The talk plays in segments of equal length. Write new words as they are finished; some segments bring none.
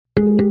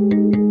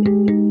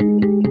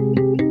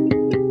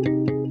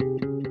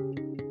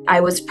I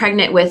was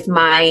pregnant with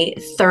my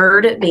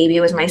third baby.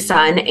 It was my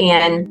son.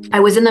 And I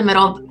was in the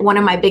middle of one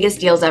of my biggest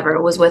deals ever.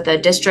 It was with a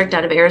district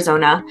out of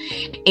Arizona.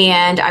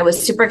 And I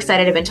was super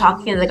excited. I've been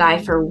talking to the guy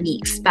for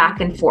weeks,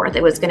 back and forth.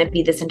 It was going to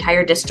be this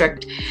entire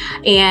district.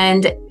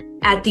 And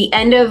at the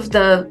end of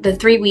the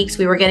 3 weeks,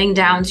 we were getting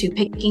down to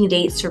picking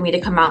dates for me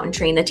to come out and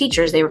train the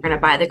teachers. They were going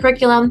to buy the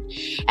curriculum.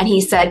 And he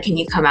said, can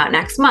you come out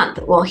next month?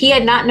 Well, he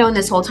had not known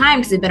this whole time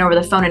because it'd been over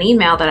the phone and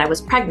email that I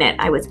was pregnant.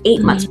 I was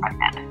 8 months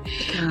pregnant.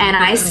 And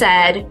I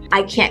said,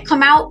 I can't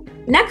come out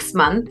next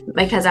month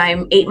because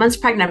I'm 8 months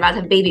pregnant. I'm about to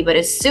have a baby. But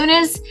as soon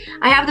as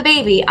I have the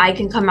baby, I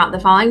can come out the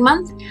following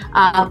month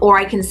or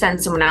I can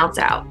send someone else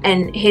out.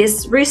 And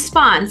his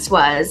response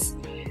was,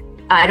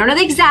 I don't know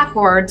the exact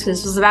words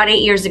because this was about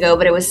 8 years ago,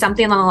 but it was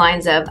something along the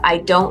lines of, I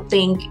don't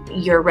think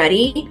you're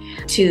ready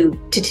to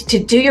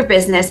do your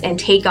business and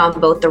take on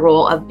both the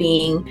role of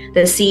being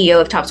the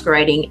CEO of Top Score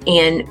Writing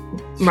and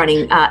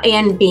running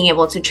and being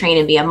able to train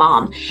and be a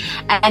mom.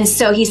 And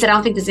so he said, I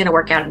don't think this is going to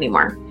work out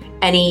anymore.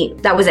 And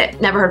that was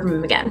it. Never heard from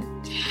him again.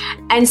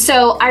 And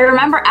so I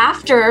remember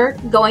after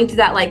going through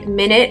that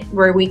minute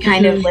where we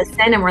kind of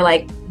listen and we're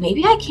like,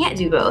 maybe I can't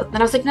do both. And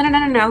I was like, no,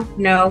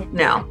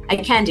 I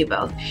can do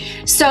both.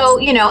 So,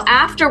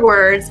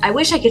 afterwards, I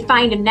wish I could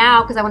find him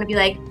now because I want to be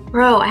like,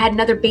 bro, I had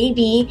another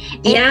baby.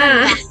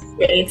 Yeah.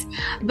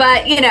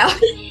 But,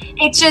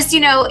 it's just,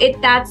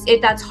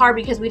 that's hard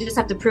because we just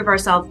have to prove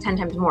ourselves 10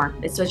 times more.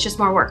 So it's just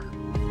more work.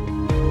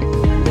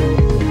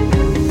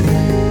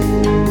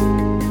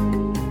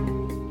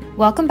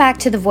 Welcome back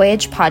to the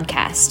Voyage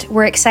podcast.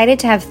 We're excited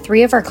to have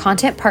 3 of our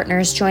content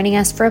partners joining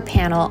us for a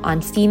panel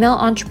on female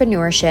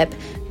entrepreneurship,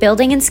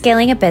 building and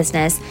scaling a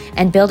business,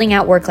 and building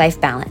out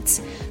work-life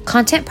balance.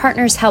 Content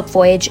partners help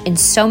Voyage in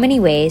so many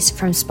ways,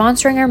 from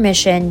sponsoring our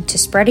mission to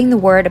spreading the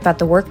word about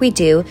the work we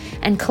do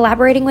and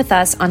collaborating with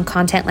us on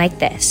content like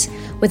this.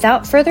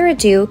 Without further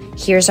ado,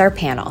 here's our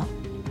panel.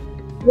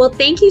 Well,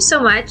 thank you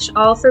so much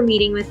all for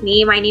meeting with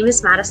me. My name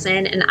is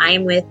Madison and I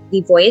am with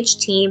the Voyage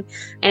team.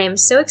 And I'm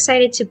so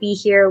excited to be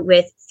here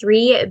with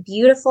 3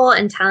 beautiful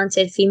and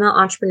talented female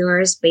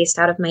entrepreneurs based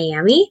out of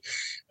Miami.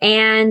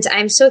 And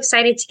I'm so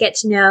excited to get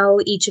to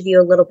know each of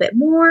you a little bit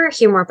more,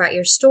 hear more about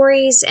your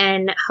stories,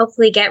 and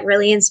hopefully get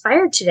really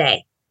inspired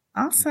today.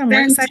 Awesome.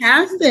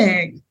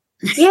 Fantastic.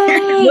 Yay,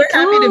 We're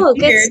happy to be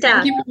good here.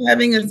 stuff. Thank you for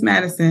having us,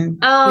 Madison.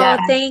 Oh, Yeah.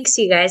 Thanks,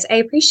 you guys. I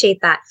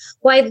appreciate that.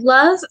 Well, I'd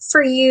love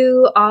for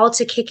you all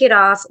to kick it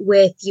off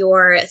with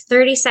your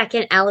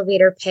 30-second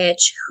elevator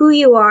pitch, who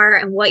you are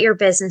and what your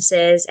business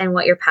is and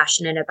what you're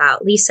passionate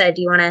about. Lisa,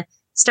 do you want to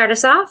start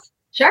us off?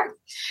 Sure.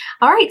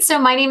 All right. So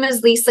my name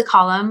is Lisa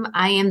Collum.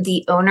 I am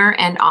the owner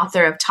and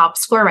author of Top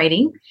Score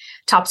Writing.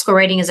 Top Score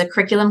Writing is a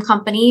curriculum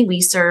company.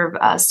 We serve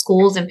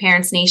schools and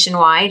parents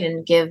nationwide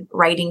and give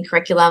writing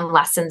curriculum,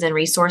 lessons, and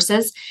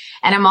resources.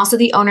 And I'm also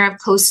the owner of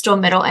Coastal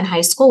Middle and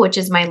High School, which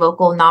is my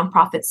local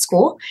nonprofit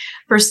school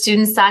for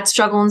students that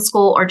struggle in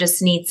school or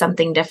just need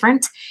something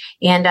different.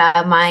 And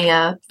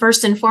my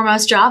first and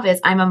foremost job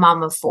is I'm a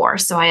mom of 4.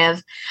 So I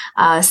have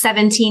a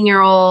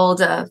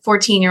 17-year-old, a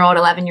 14-year-old,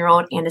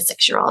 11-year-old, and a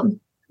 6-year-old.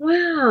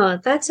 Wow,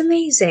 that's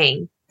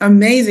amazing.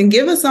 Amazing.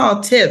 Give us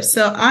all tips.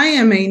 So I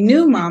am a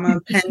new mama,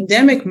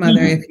 pandemic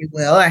mother, if you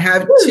will. I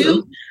have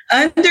 2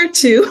 under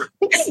 2.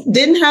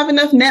 Didn't have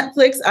enough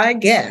Netflix, I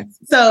guess.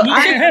 So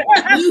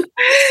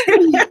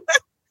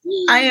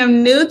I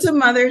am new to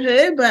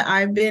motherhood, but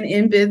I've been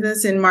in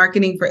business and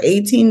marketing for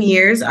 18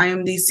 years. I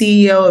am the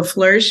CEO of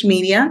Flourish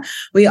Media.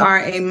 We are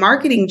a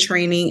marketing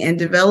training and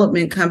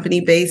development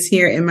company based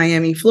here in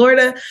Miami,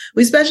 Florida.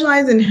 We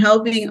specialize in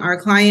helping our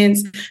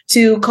clients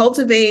to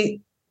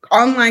cultivate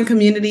online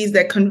communities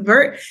that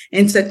convert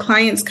into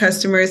clients,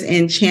 customers,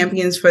 and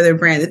champions for their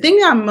brand. The thing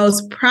that I'm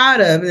most proud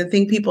of, and the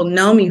thing people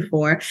know me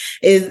for,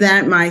 is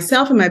that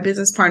myself and my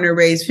business partner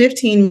raised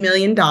 $15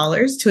 million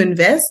to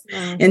invest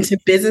into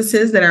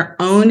businesses that are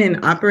owned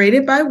and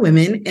operated by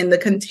women. And the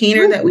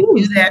container that we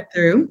do that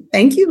through,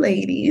 thank you,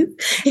 ladies,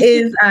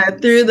 is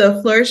through the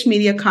Flourish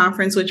Media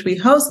Conference, which we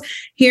host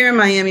here in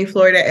Miami,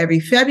 Florida every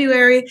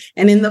February.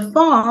 And in the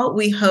fall,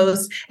 we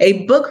host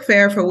a book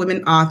fair for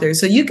women authors.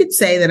 So you could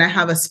say that I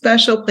have a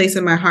special place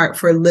in my heart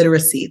for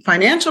literacy,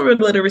 financial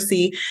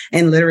literacy,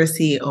 and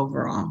literacy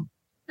overall.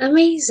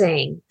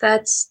 Amazing.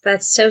 That's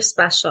so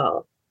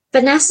special.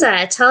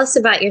 Vanessa, tell us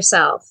about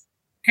yourself.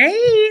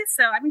 Hey,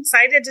 so I'm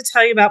excited to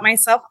tell you about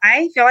myself.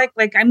 I feel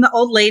like I'm the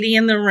old lady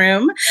in the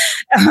room.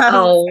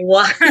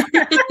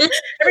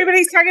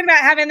 Everybody's talking about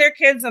having their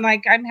kids and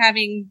I'm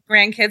having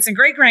grandkids and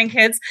great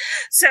grandkids.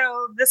 So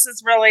this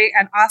is really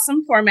an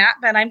awesome format,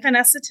 but I'm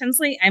Vanessa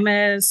Tinsley. I'm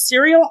a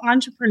serial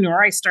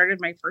entrepreneur. I started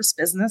my first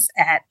business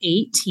at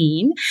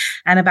 18,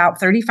 and about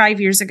 35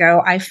 years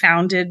ago, I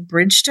founded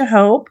Bridge to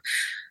Hope.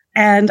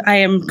 And I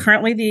am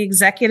currently the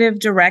executive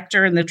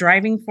director and the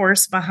driving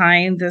force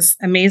behind this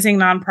amazing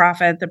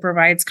nonprofit that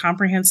provides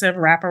comprehensive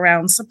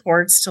wraparound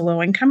supports to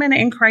low-income and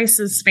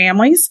in-crisis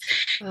families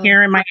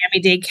here in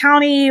Miami-Dade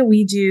County.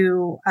 We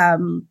do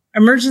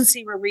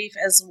emergency relief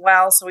as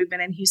well. So we've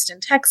been in Houston,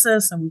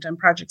 Texas, and we've done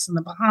projects in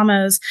the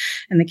Bahamas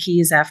and the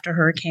Keys after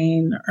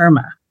Hurricane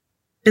Irma.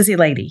 Busy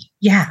lady.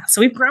 Yeah.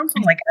 So we've grown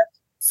from like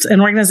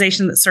an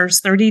organization that serves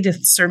 30 to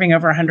serving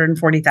over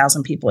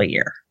 140,000 people a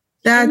year.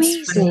 That's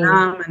amazing.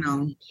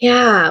 Phenomenal.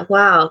 Yeah,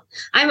 wow.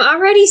 I'm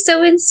already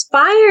so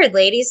inspired,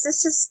 ladies.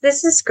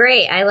 This is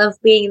great. I love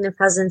being in the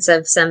presence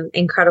of some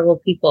incredible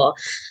people.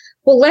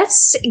 Well,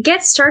 let's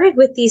get started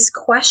with these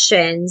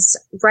questions.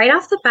 Right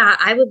off the bat,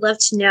 I would love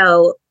to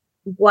know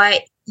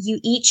what you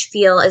each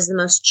feel is the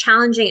most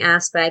challenging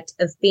aspect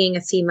of being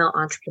a female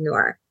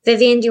entrepreneur.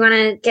 Vivian, do you want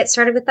to get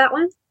started with that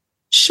one?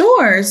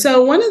 Sure.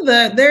 So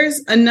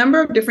there's a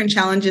number of different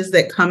challenges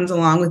that comes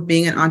along with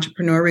being an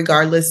entrepreneur,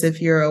 regardless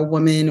if you're a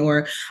woman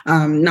or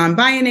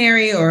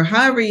non-binary or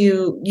however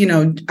you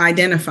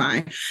identify.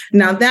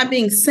 Now, that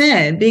being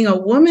said, being a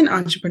woman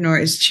entrepreneur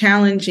is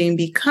challenging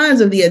because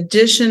of the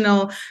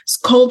additional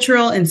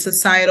cultural and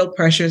societal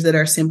pressures that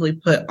are simply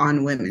put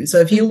on women. So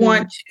if you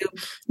want to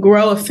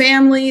grow a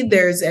family,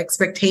 there's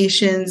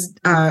expectations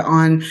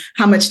on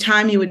how much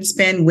time you would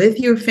spend with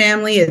your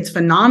family. It's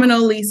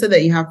phenomenal, Lisa,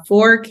 that you have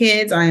 4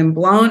 kids. I am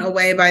blown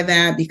away by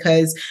that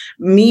because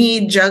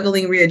me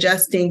juggling,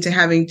 readjusting to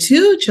having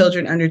 2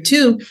 children under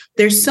 2,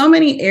 there's so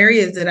many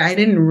areas that I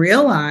didn't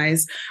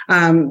realize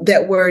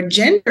that were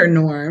gender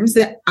norms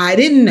that I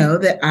didn't know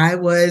that I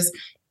was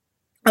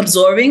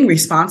absorbing,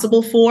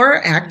 responsible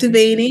for,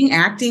 activating,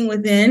 acting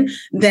within,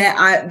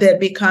 that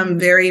become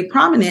very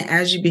prominent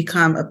as you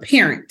become a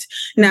parent.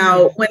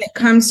 Now, when it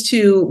comes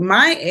to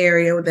my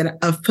area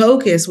of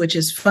focus, which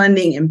is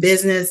funding and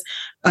business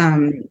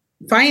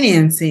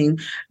financing,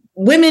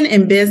 women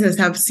in business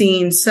have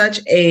seen such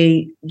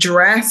a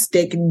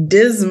drastic,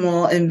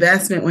 dismal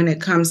investment when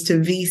it comes to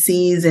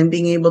VCs and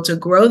being able to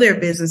grow their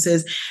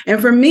businesses.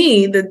 And for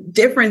me, the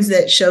difference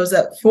that shows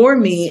up for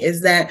me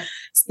is that,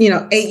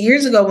 8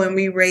 years ago when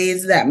we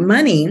raised that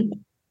money,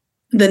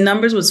 the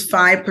numbers was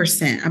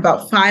 5%.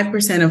 About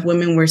 5% of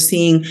women were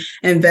seeing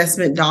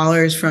investment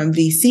dollars from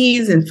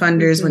VCs and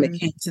funders when it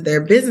came to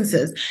their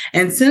businesses.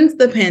 And since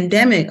the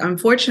pandemic,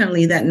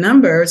 unfortunately, that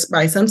number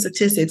by some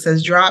statistics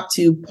has dropped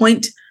to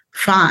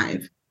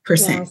 0.5%.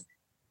 Yes.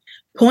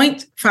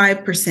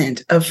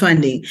 0.5% of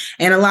funding.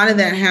 And a lot of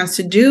that has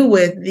to do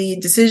with the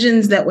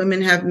decisions that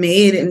women have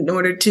made in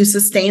order to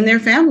sustain their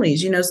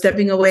families,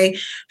 stepping away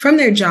from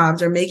their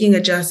jobs or making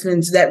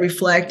adjustments that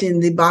reflect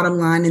in the bottom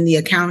line in the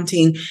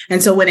accounting.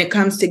 And so when it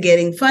comes to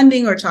getting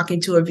funding or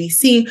talking to a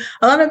VC,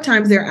 a lot of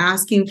times they're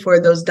asking for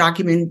those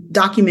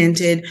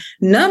documented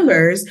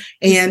numbers.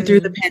 And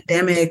through the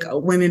pandemic,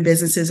 women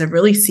businesses have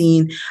really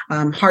seen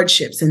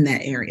hardships in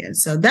that area.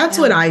 So that's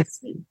what I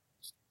see.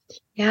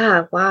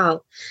 Yeah.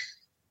 Wow.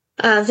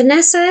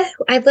 Vanessa,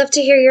 I'd love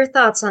to hear your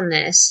thoughts on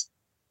this.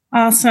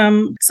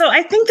 Awesome. So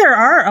I think there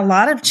are a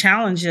lot of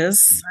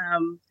challenges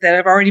that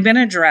have already been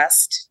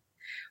addressed.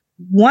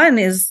 One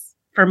is,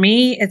 for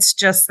me, it's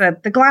just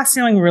that the glass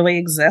ceiling really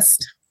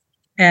exists.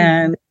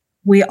 And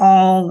we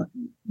all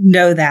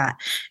know that.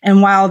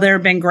 And while there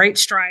have been great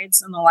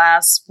strides in the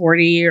last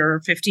 40 or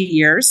 50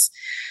 years,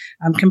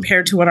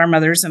 compared to what our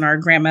mothers and our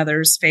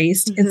grandmothers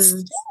faced, it's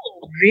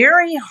still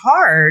very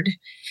hard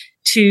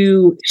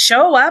to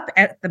show up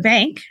at the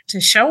bank, to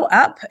show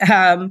up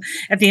at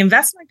the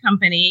investment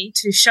company,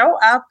 to show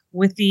up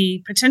with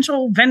the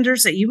potential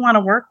vendors that you want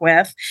to work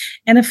with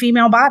in a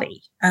female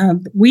body.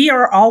 We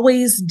are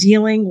always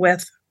dealing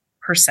with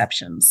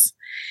perceptions.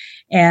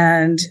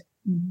 And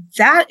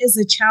that is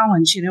a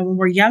challenge. When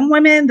we're young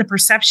women, the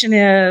perception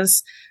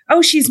is,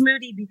 oh, she's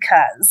moody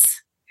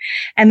because.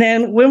 And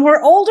then when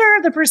we're older,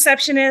 the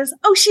perception is,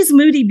 oh, she's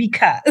moody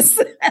because.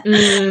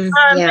 And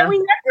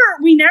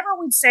we never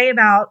would say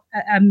about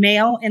a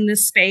male in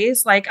this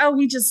space, like, oh,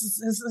 his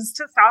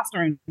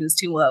testosterone is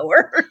too low,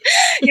 or,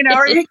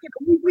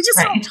 we just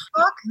don't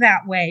talk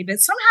that way. But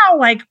somehow,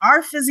 like,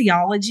 our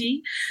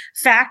physiology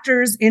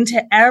factors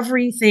into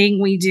everything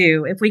we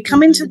do. If we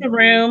come into the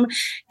room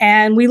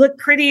and we look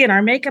pretty and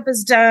our makeup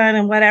is done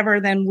and whatever,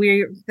 then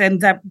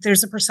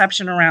there's a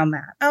perception around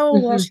that. Oh,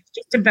 well, she's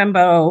just a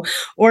bimbo.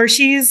 Or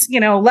she's,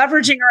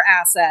 leveraging her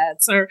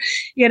assets, or,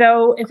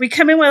 if we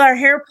come in with our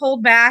hair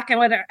pulled back and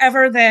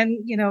whatever,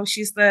 then,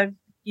 she's the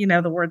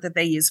word that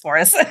they use for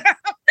us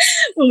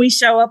when we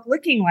show up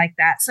looking like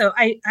that. So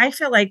I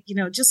feel like,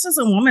 just as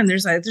a woman,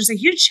 there's a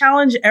huge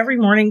challenge every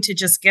morning to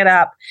just get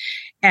up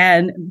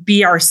and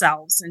be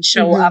ourselves and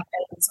show up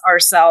as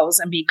ourselves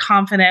and be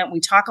confident.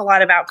 We talk a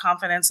lot about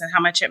confidence and how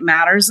much it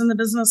matters in the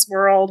business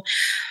world.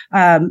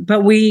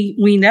 But we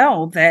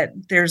know that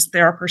there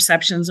are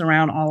perceptions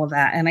around all of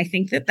that. And I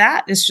think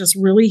that is just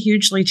really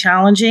hugely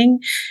challenging.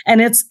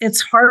 And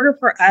it's harder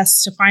for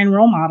us to find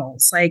role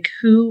models, like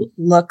who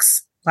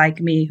looks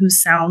like me, who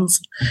sounds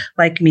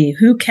like me,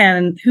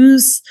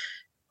 who's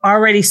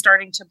already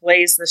starting to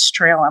blaze this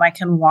trail and I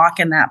can walk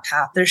in that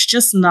path. There's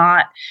just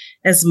not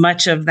as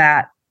much of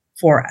that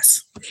for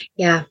us.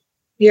 Yeah,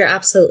 you're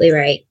absolutely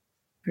right.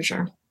 For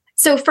sure.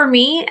 So for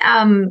me,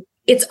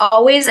 it's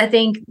always, I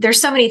think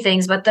there's so many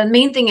things, but the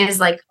main thing is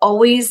like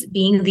always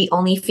being the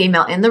only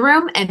female in the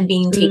room and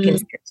being taken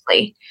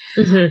seriously.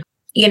 Mm-hmm.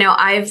 You know,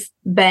 I've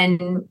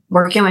been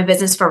working on my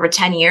business for over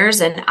 10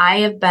 years and I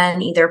have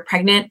been either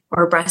pregnant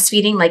or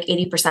breastfeeding like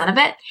 80% of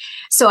it.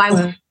 So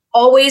I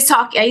always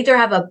talk, I either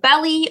have a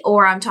belly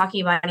or I'm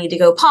talking about I need to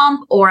go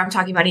pump, or I'm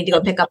talking about I need to go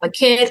pick up a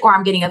kid, or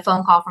I'm getting a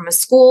phone call from a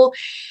school.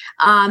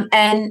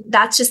 And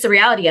that's just the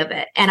reality of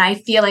it. And I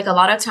feel like a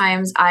lot of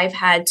times I've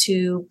had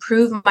to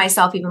prove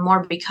myself even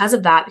more because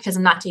of that, because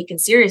I'm not taken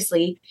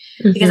seriously,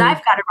 because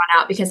I've got to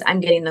run out because I'm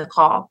getting the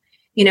call,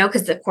 you know,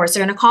 because of course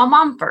they're going to call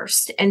mom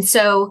first. And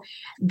so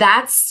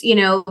that's, you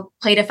know,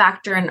 played a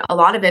factor in a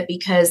lot of it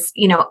because,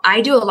 you know,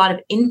 I do a lot of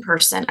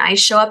in-person. I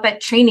show up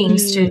at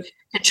trainings to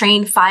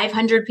train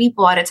 500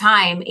 people at a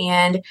time.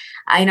 And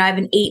I know I have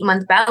an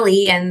 8-month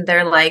belly and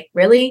they're like,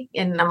 really?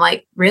 And I'm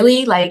like,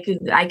 really? Like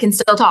I can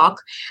still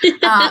talk, you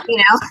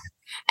know?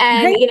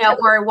 And, you know,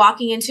 we're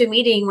walking into a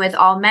meeting with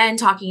all men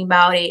talking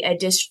about a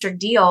district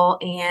deal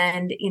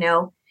and, you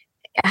know,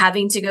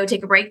 having to go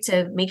take a break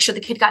to make sure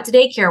the kid got to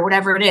daycare or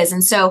whatever it is.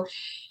 And so,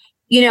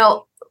 you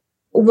know,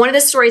 one of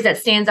the stories that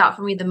stands out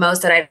for me the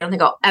most that I don't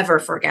think I'll ever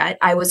forget,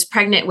 I was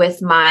pregnant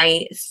with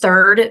my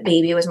third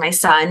baby, it was my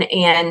son.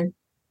 And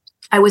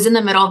I was in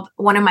the middle of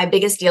one of my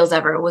biggest deals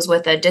ever. It was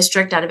with a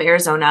district out of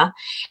Arizona.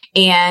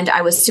 And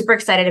I was super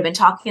excited. I've been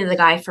talking to the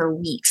guy for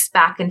weeks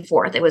back and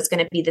forth. It was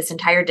going to be this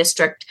entire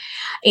district.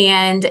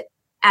 And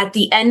at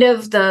the end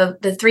of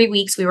the 3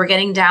 weeks, we were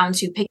getting down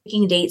to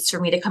picking dates for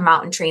me to come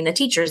out and train the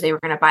teachers. They were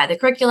going to buy the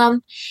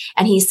curriculum.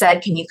 And he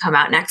said, can you come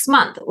out next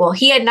month? Well,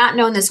 he had not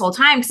known this whole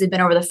time because it'd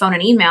been over the phone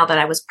and email that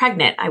I was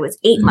pregnant. I was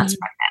 8 months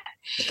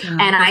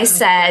pregnant. And I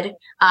said,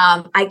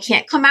 I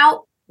can't come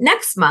out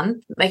next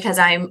month because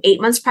I'm 8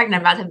 months pregnant.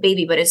 I'm about to have a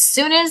baby. But as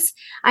soon as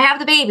I have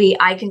the baby,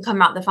 I can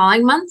come out the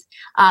following month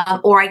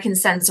or I can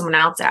send someone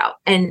else out.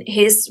 And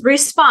his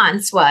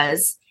response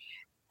was,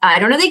 I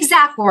don't know the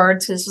exact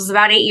words. This was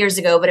about 8 years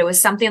ago, but it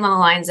was something along the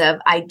lines of,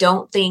 I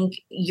don't think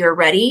you're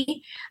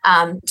ready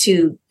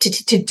to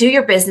do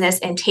your business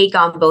and take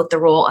on both the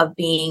role of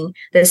being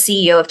the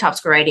CEO of Top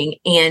School Writing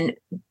and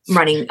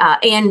running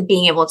and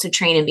being able to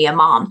train and be a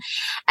mom.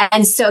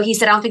 And so he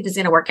said, I don't think this is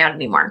going to work out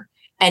anymore.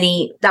 And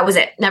that was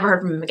it. Never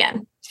heard from him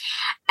again.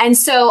 And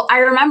so I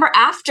remember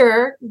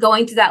after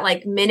going through that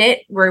like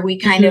minute where we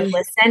kind of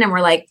listen and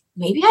we're like,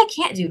 maybe I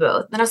can't do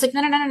both. And I was like,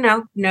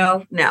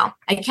 no,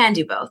 I can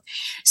do both.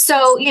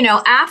 So, you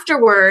know,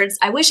 afterwards,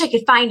 I wish I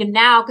could find him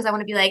now because I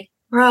want to be like,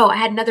 bro, I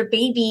had another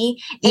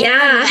baby.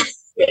 Yeah.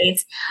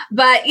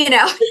 But, you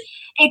know,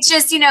 it's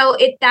just, you know,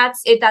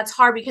 that's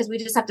hard because we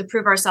just have to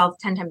prove ourselves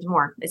 10 times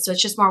more. So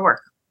it's just more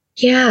work.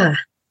 Yeah.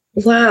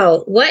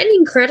 Wow. What an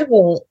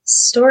incredible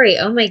story.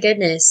 Oh my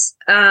goodness.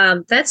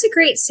 That's a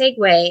great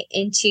segue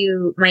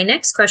into my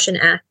next question.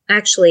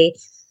 Actually,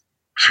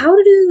 how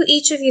do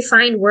each of you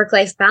find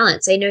work-life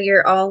balance? I know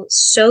you're all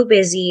so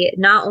busy,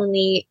 not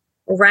only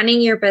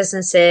running your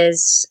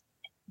businesses,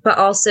 but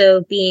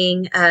also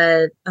being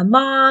a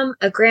mom,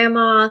 a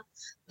grandma,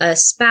 a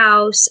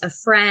spouse, a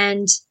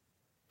friend.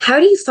 How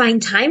do you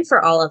find time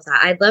for all of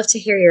that? I'd love to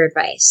hear your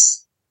advice.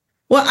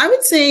 Well, I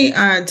would say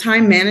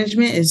time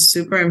management is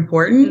super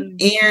important.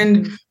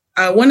 And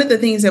one of the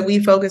things that we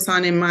focus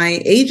on in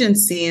my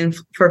agency and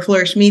for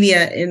Flourish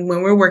Media, and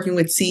when we're working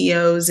with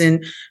CEOs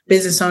and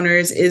business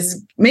owners,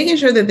 is making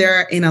sure that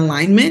they're in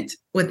alignment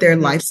with their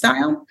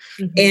lifestyle.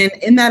 And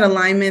in that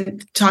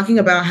alignment, talking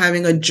about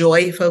having a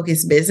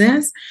joy-focused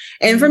business.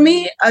 And for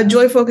me, a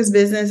joy-focused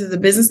business is a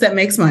business that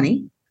makes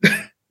money.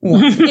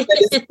 One,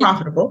 that is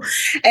profitable.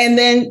 And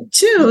then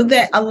two,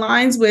 that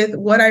aligns with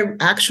what I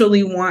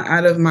actually want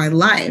out of my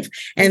life.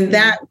 And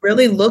that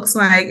really looks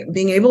like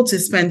being able to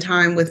spend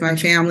time with my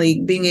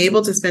family, being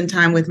able to spend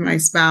time with my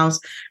spouse,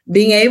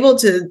 being able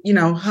to, you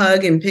know,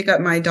 hug and pick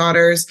up my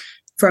daughters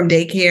from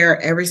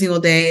daycare every single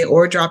day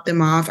or drop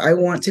them off. I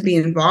want to be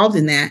involved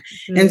in that.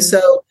 And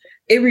so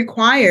it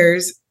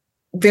requires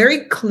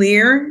very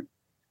clear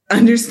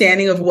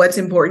understanding of what's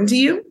important to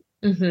you.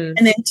 And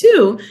then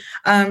two,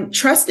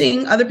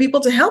 trusting other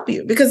people to help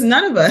you, because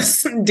none of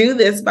us do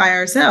this by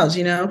ourselves.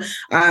 You know,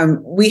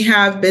 we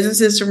have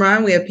businesses to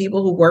run. We have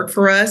people who work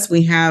for us.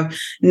 We have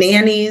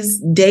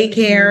nannies,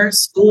 daycare,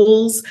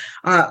 schools,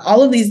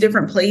 all of these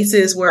different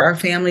places where our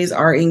families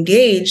are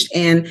engaged.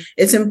 And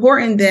it's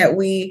important that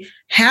we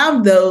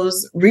have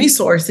those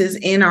resources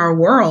in our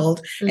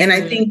world. And I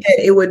think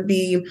that it would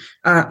be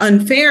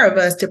unfair of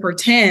us to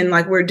pretend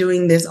like we're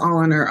doing this all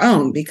on our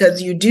own,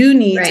 because you do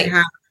need to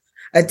have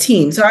a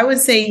team. So I would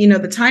say, you know,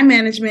 the time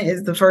management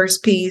is the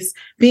first piece,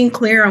 being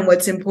clear on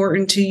what's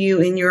important to you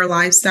in your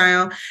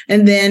lifestyle,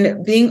 and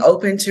then being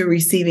open to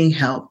receiving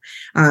help.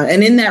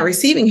 And in that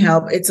receiving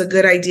help, it's a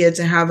good idea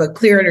to have a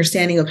clear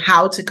understanding of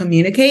how to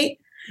communicate,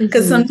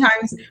 because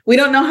sometimes we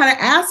don't know how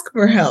to ask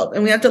for help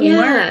and we have to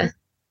learn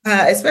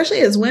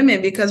especially as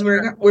women, because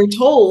we're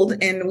told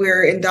and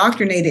we're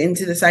indoctrinated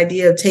into this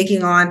idea of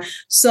taking on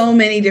so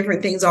many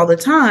different things all the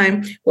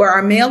time, where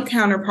our male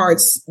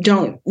counterparts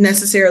don't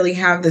necessarily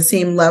have the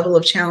same level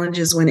of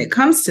challenges when it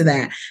comes to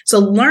that. So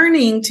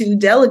learning to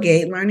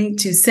delegate, learning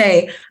to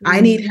say,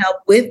 I need help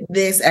with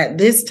this at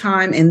this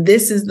time, and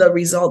this is the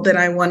result that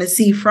I want to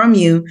see from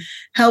you,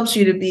 helps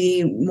you to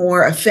be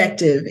more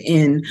effective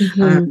in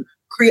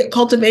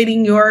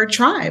cultivating your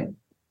tribe.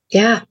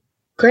 Yeah,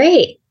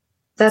 great.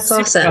 That's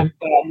awesome.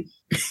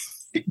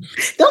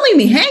 Don't leave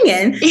me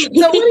hanging.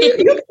 So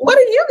what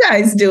are you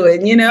guys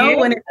doing,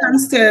 when it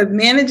comes to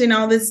managing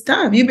all this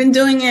stuff? You've been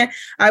doing it,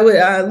 I would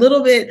a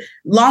little bit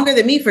longer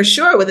than me for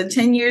sure, with the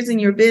 10 years in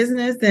your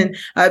business and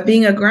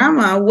being a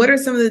grandma. What are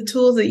some of the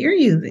tools that you're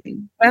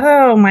using?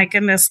 Oh my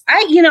goodness.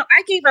 I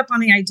gave up on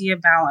the idea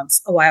of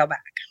balance a while back.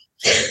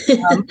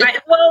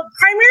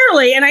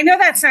 Primarily, and I know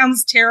that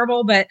sounds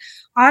terrible, but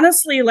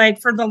honestly, like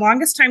for the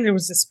longest time, there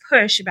was this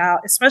push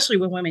about, especially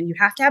with women, you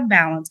have to have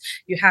balance.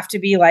 You have to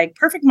be like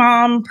perfect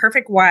mom,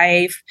 perfect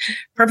wife,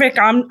 perfect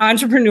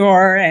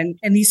entrepreneur, and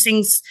these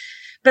things.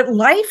 But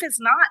life is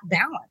not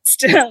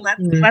balanced.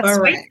 Let's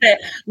face it.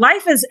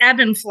 Life is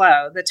ebb and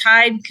flow. The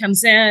tide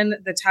comes in,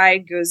 the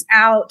tide goes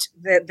out.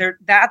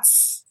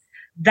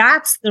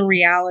 That's the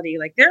reality.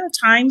 Like there are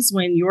times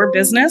when your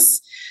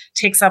business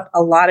takes up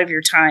a lot of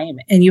your time,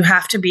 and you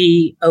have to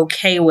be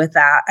okay with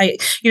that.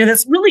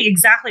 That's really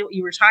exactly what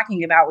you were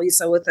talking about,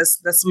 Lisa, with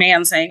this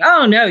man saying,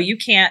 "Oh no, you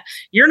can't,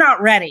 you're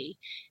not ready."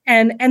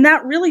 And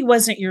that really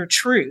wasn't your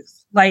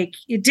truth. Like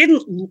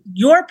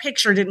your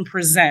picture didn't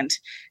present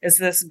as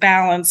this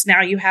balance.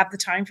 Now you have the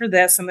time for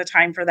this and the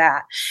time for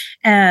that.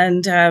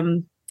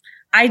 And,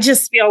 I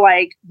just feel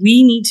like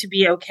we need to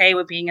be okay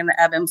with being in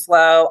the ebb and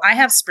flow. I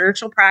have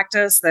spiritual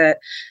practice that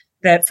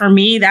for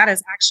me, that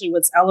is actually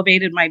what's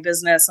elevated my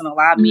business and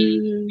allowed me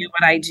to do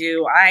what I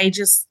do.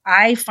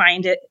 I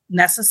find it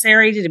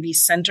necessary to be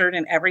centered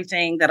in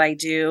everything that I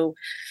do,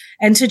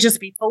 and to just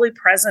be fully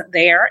present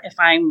there. If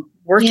I'm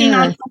working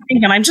on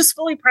something, and I'm just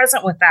fully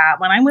present with that.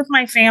 When I'm with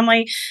my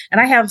family, and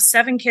I have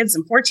 7 kids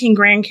and 14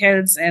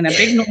 grandkids and a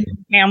big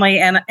family,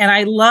 and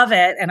I love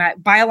it. And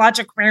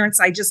biologic parents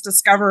I just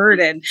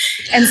discovered. And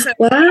so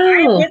when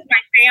I'm with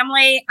my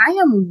family, I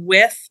am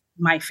with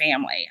my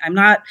family. I'm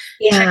not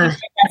checking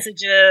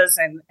messages,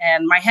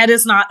 and my head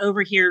is not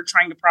over here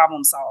trying to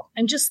problem solve.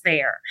 I'm just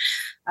there.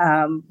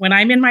 When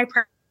I'm in my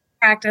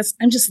practice,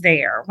 I'm just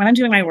there. When I'm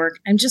doing my work,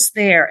 I'm just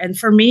there. And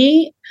for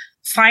me,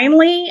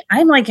 finally,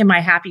 I'm like in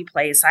my happy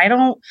place. I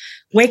don't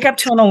wake up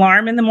to an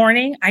alarm in the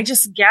morning. I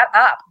just get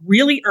up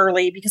really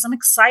early because I'm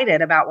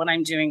excited about what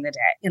I'm doing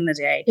in the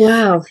day.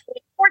 Wow.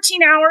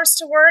 14 hours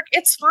to work,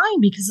 it's fine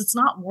because it's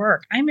not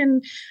work. I'm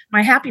in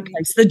my happy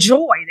place. The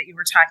joy that you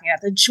were talking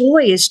about, the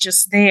joy is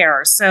just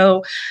there.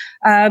 So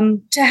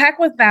to heck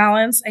with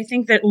balance. I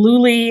think that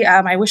Luli,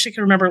 I wish I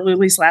could remember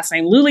Luli's last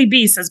name. Luli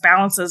B says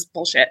balance is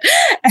bullshit.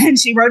 And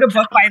she wrote a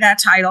book by that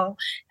title.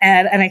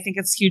 And I think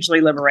it's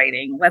hugely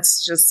liberating.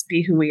 Let's just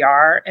be who we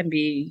are and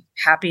be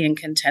happy and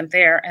content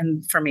there.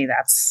 And for me,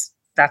 that's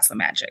the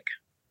magic.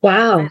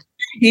 Wow.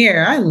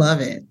 Here, I love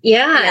it.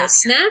 Yeah,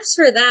 snaps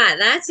for that.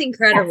 That's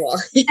incredible.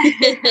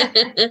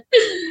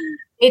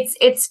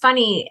 It's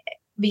funny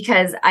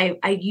because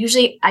I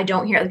usually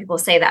don't hear other people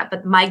say that,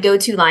 but my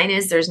go-to line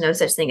is there's no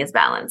such thing as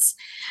balance.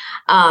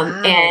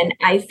 And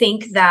I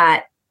think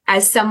that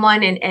as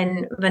someone,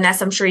 and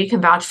Vanessa, I'm sure you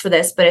can vouch for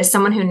this, but as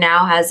someone who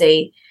now has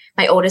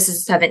my oldest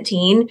is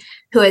 17,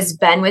 who has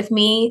been with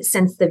me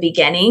since the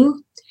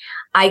beginning,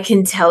 I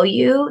can tell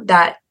you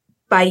that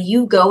by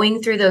you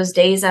going through those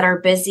days that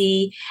are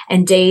busy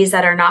and days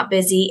that are not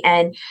busy,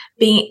 and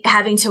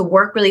having to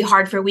work really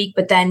hard for a week,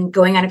 but then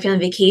going on a family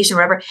vacation, or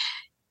whatever,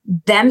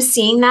 them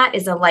seeing that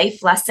is a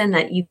life lesson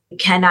that you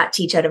cannot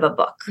teach out of a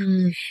book.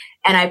 And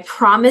I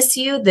promise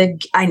you,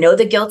 I know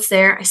the guilt's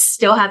there. I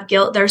still have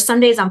guilt. There are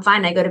some days I'm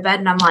fine. I go to bed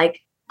and I'm like,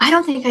 I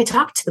don't think I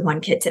talked to the one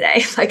kid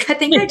today. Like, I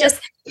think I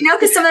just,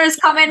 because some others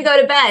come in and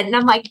go to bed, and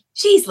I'm like,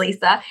 geez,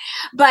 Lisa.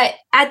 But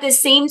at the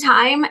same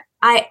time,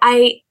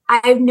 I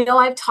know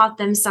I've taught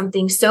them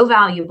something so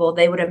valuable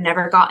they would have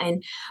never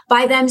gotten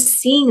by them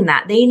seeing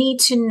that. They need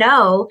to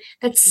know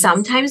that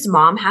sometimes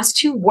mom has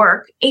to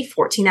work a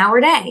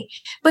 14-hour day,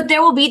 but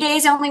there will be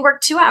days I only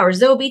work 2 hours.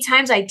 There will be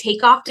times I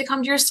take off to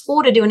come to your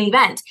school to do an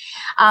event.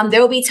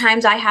 There will be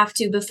times I have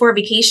to, before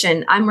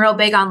vacation, I'm real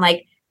big on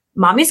like,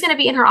 mommy's going to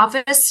be in her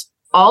office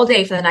all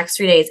day for the next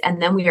 3 days.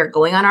 And then we are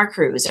going on our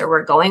cruise, or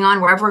we're going on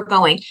wherever we're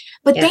going,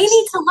 but they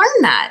need to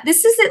learn that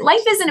this isn't,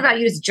 life isn't about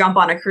you just jump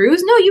on a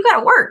cruise. No, you got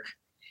to work.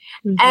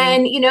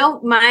 And,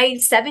 my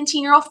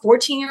 17-year-old,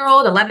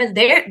 14-year-old, 11,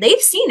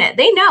 they've seen it.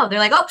 They know. They're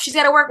like, oh, she's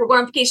got to work. We're going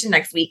on vacation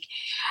next week.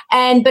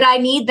 But I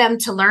need them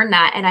to learn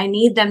that. And I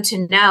need them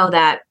to know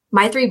that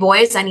my 3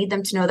 boys, I need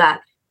them to know that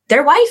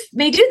their wife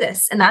may do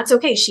this, and that's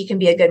okay. She can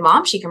be a good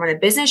mom. She can run a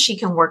business. She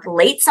can work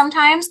late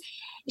sometimes.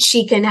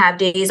 She can have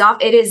days off.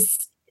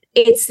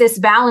 It's this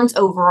balance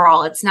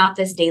overall. It's not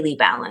this daily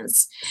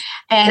balance.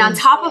 And on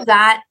top of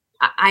that,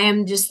 I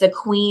am just the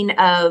queen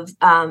of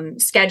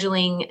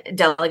scheduling,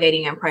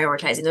 delegating, and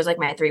prioritizing. Those are like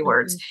my three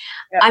words.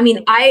 Yep. I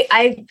mean,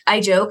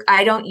 I joke,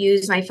 I don't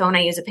use my phone.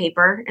 I use a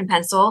paper and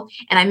pencil,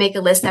 and I make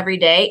a list every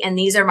day. And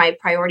these are my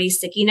priority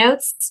sticky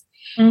notes.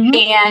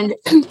 And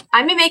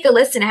I may make a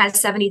list and it has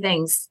 70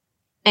 things.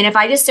 And if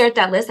I just stare at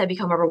that list, I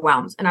become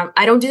overwhelmed. And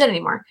I don't do that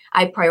anymore.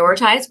 I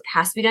prioritize what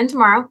has to be done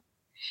tomorrow.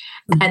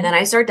 And then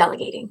I start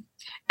delegating.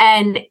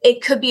 And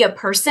it could be a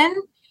person.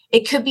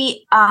 It could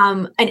be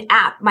an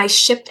app, my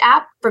Shipt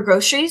app for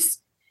groceries.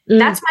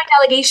 That's my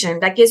delegation.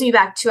 That gives me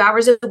back 2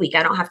 hours a week.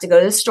 I don't have to go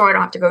to the store. I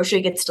don't have to grocery.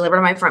 It gets delivered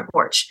on my front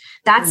porch.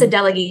 That's a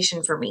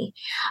delegation for me.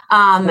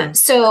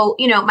 So,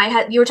 you know,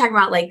 you were talking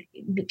about like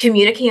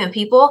communicating with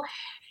people.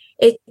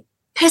 It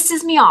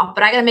pisses me off,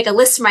 but I got to make a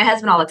list for my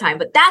husband all the time.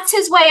 But that's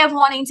his way of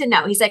wanting to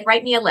know. He's like,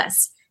 write me a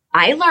list.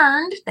 I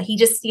learned that he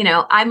just, you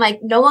know, I'm like,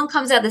 no one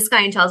comes out of the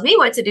sky and tells me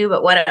what to do,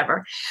 but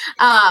whatever.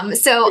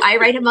 So I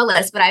write him a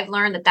list, but I've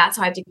learned that that's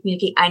how I have to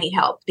communicate. I need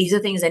help. These are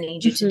things I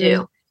need you to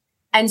do.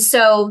 And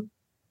so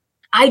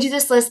I do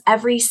this list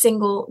every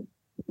single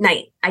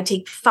night. I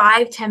take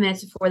 5-10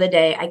 minutes before the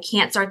day. I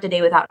can't start the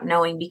day without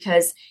knowing,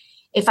 because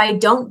if I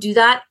don't do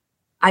that,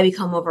 I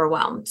become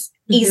overwhelmed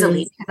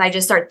easily because I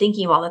just start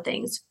thinking of all the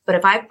things. But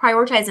if I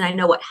prioritize and I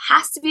know what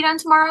has to be done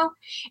tomorrow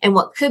and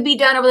what could be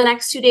done over the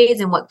next 2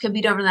 days and what could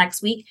be done over the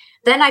next week,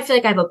 then I feel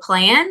like I have a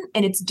plan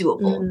and it's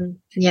doable.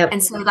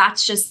 And so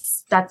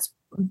that's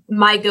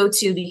my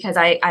go-to, because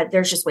I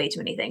there's just way too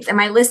many things. And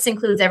my list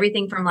includes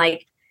everything from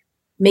like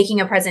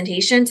making a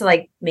presentation to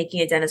like making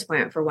a dentist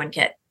appointment for one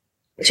kid.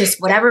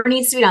 Just whatever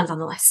needs to be done is on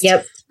the list.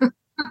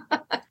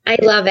 I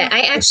love it.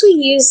 I actually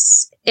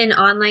use an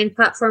online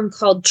platform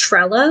called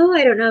Trello.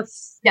 I don't know if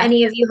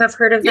any of you have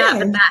heard of that,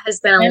 but that has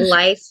been a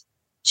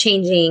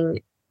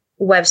life-changing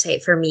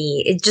website for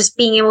me. It just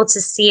being able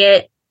to see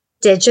it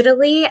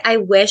digitally. I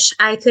wish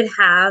I could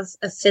have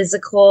a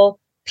physical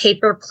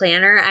paper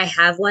planner. I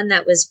have one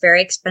that was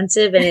very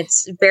expensive and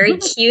it's very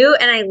cute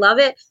and I love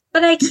it,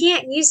 but I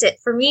can't use it.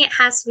 For me, it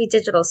has to be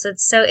digital. So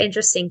it's so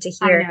interesting to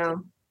hear.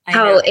 I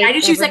know. I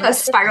just use like a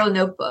spiral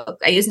notebook.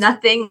 I use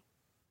nothing.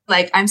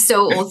 Like, I'm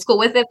so old school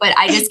with it, but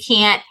I just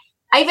can't.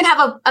 I even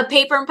have a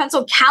paper and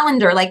pencil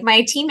calendar. Like,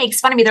 my team makes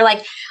fun of me. They're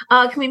like,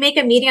 can we make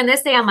a meeting on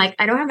this day? I'm like,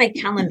 I don't have my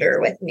calendar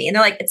with me. And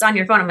they're like, it's on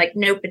your phone. I'm like,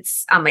 nope,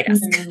 it's on my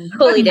desk.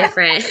 Totally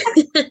different.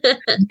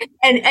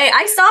 And hey,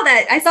 I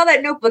saw that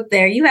notebook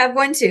there. You have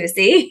one too,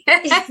 see?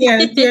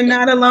 Yeah, you're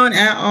not alone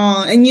at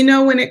all. And you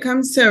know, when it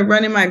comes to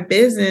running my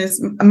business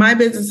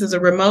is a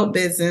remote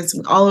business.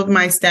 All of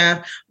my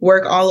staff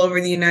work all over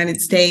the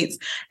United States.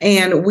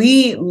 And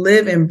we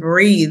live and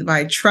breathe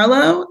by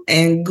Trello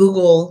and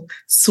Google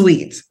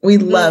Suite.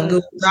 We love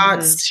Google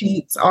Docs,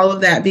 Sheets, all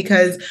of that,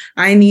 because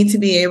I need to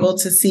be able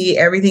to see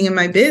everything in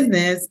my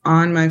business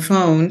on my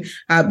phone.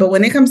 But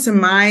when it comes to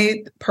my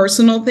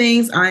personal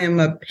things, I am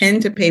a pen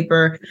to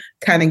paper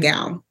kind of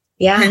gal.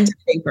 Pen to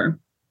paper.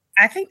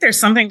 I think there's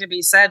something to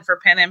be said for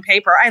pen and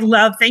paper.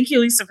 Thank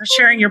you, Lisa, for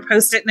sharing your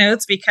Post-it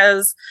notes,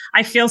 because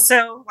I feel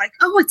so like,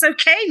 oh, it's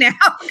okay now.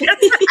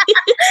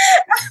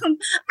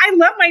 I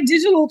love my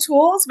digital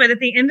tools, but at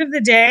the end of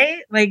the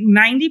day, like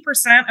 90%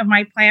 of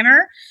my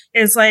planner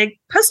is like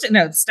Post-it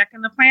notes stuck in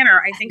the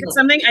planner. I think it's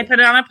something, I put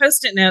it on a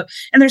Post-it note,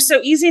 and they're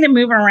so easy to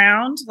move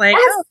around. Like,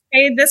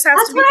 okay, this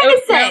has to be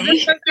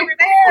over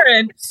there.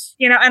 And,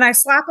 you know, and I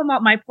slap them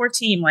up. My poor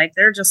team, like,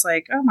 they're just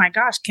like, oh my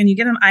gosh, can you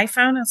get an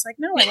iPhone? And it's like,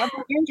 no, I love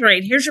my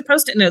Android. Here's your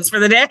Post-it notes for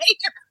the day.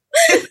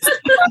 Put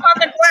them on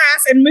the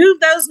glass and move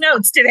those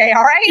notes today.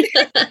 All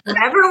right.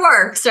 Whatever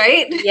works,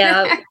 right?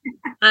 Yeah,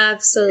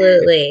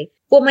 absolutely.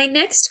 Well, my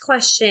next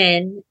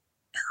question,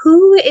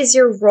 who is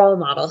your role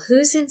model?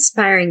 Who's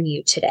inspiring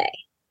you today?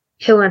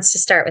 Who wants to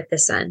start with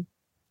this one?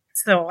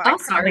 So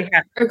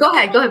go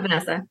ahead,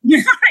 Vanessa.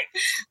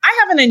 I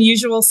have an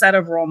unusual set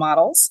of role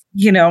models.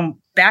 You know,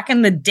 back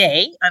in the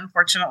day,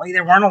 unfortunately,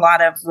 there weren't a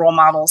lot of role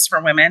models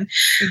for women,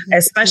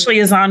 especially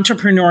as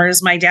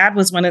entrepreneurs. My dad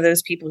was one of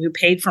those people who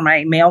paid for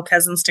my male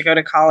cousins to go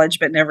to college,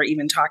 but never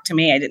even talked to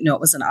me. I didn't know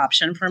it was an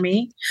option for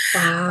me.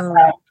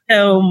 Wow.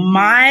 So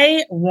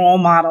my role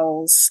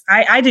models,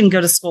 I didn't go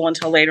to school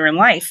until later in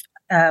life.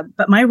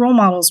 But my role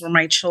models were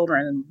my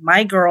children,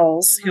 my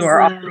girls who are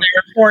all in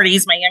their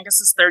 40s. My youngest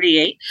is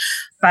 38,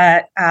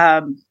 but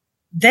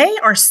they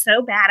are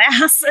so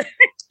badass.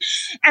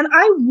 And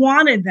I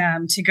wanted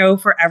them to go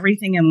for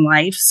everything in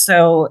life.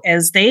 So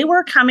as they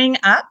were coming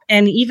up,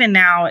 and even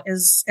now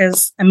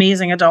as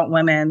amazing adult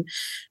women,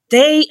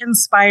 they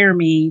inspire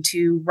me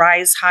to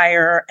rise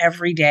higher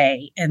every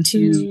day and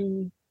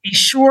to be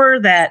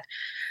sure that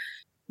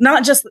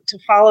not just to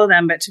follow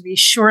them, but to be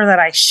sure that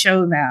I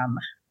show them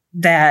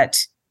that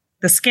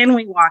the skin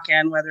we walk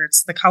in, whether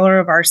it's the color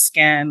of our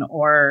skin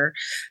or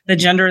the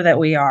gender that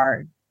we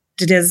are,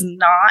 does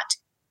not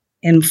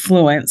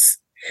influence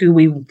who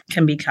we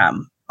can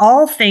become.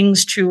 All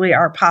things truly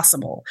are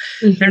possible.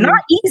 They're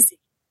not easy.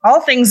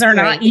 All things are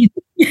not easy,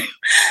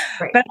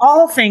 but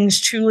all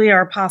things truly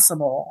are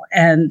possible.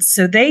 And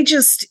so they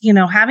just, you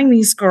know, having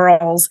these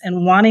girls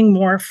and wanting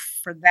more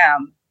for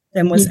them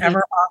than was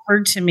ever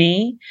offered to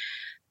me,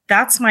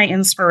 that's my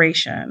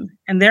inspiration.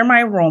 And they're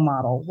my role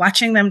model,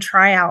 watching them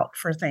try out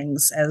for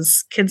things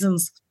as kids in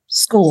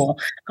school,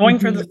 going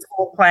for the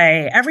school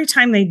play. Every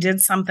time they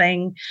did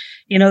something,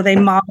 they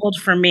modeled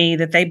for me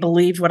that they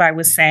believed what I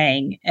was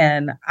saying.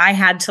 And I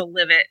had to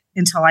live it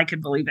until I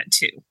could believe it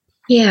too.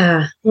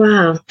 Yeah.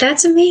 Wow.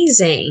 That's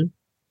amazing.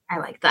 I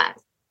like that.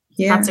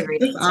 Yeah. That's a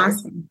great answer.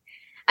 Awesome.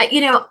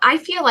 I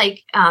feel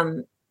like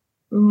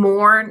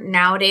more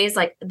nowadays,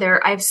 like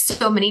I have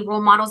so many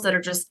role models that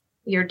are just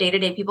your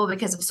day-to-day people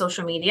because of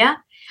social media.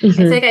 I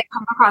feel like I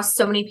come across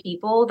so many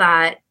people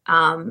that,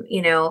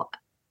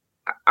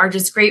 are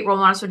just great role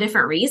models for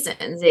different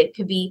reasons. It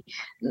could be,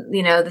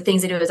 the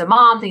things they do as a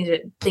mom,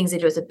 things they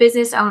do as a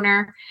business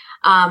owner.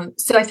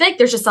 So I feel like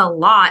there's just a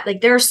lot,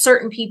 like there are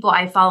certain people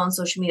I follow on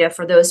social media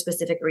for those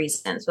specific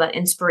reasons, that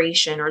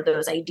inspiration or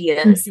those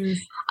ideas.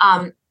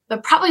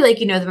 But probably like,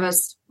 the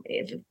most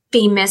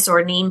famous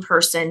or named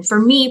person for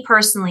me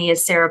personally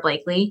is Sarah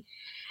Blakely.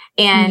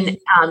 And,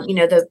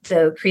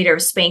 the creator of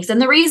Spanx.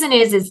 And the reason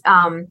is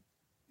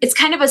it's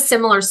kind of a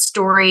similar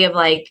story of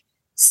like,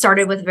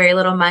 started with very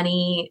little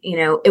money.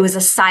 It was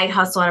a side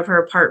hustle out of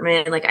her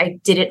apartment. Like I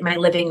did it in my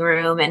living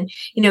room and,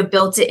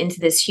 built it into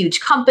this huge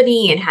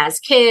company and has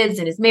kids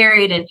and is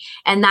married.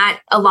 And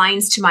that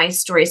aligns to my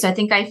story. So I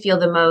think I feel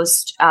the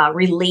most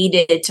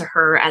related to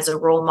her as a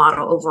role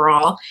model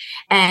overall.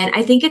 And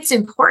I think it's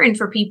important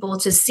for people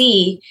to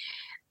see,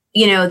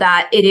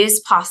 that it is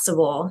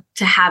possible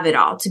to have it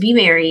all, to be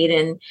married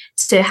and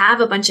to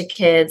have a bunch of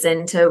kids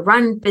and to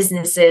run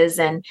businesses.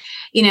 And,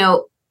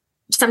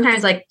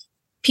 sometimes like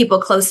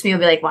people close to me will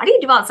be like, why do you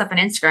do all that stuff on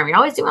Instagram? You're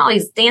always doing all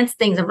these dance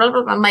things and blah,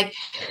 blah, blah. I'm like,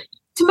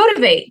 to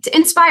motivate, to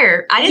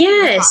inspire. I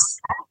didn't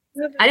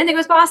think it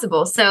was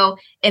possible. So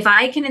if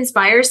I can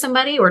inspire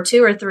somebody or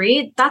two or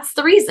three, that's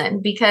the reason,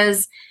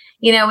 because,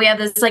 we have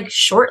this like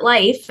short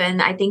life.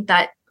 And I think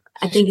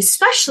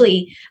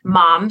especially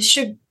moms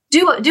should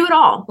do it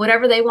all,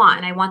 whatever they want.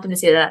 And I want them to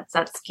see that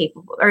that's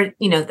capable, or,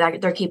 that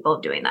they're capable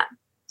of doing that.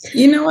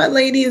 You know what,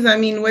 ladies? I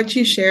mean, what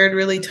you shared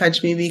really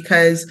touched me,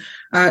 because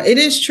it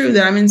is true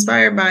that I'm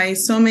inspired by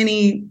so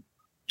many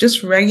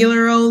just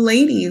regular old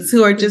ladies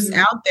who are just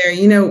out there.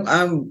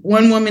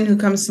 One woman who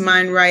comes to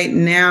mind right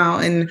now,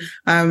 and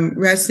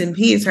rest in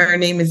peace, her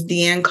name is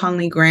Deanne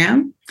Conley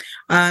Graham.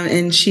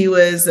 And she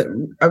was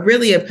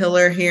really a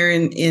pillar here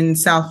in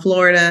South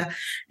Florida,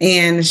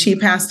 and she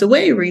passed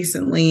away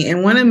recently.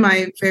 And one of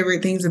my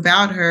favorite things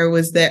about her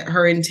was that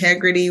her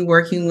integrity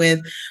working with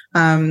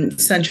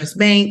SunTrust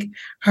Bank,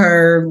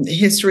 her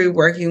history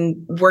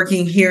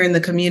working here in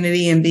the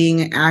community and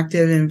being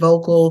active and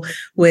vocal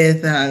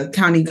with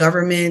county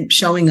government,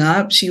 showing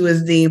up. She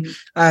was the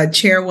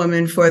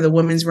chairwoman for the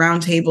Women's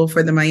Roundtable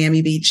for the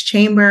Miami Beach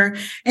Chamber.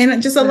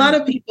 And just a lot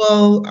of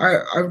people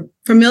are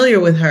familiar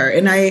with her.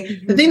 And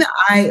the thing that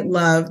I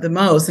love the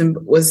most and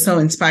was so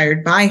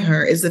inspired by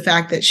her is the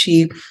fact that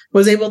she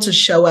was able to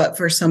show up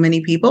for so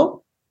many people.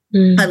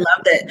 I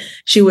love that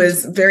she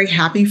was very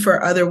happy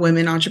for other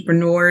women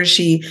entrepreneurs.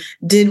 She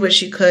did what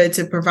she could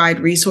to provide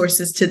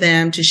resources to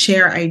them, to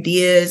share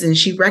ideas. And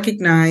she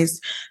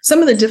recognized some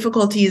of the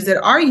difficulties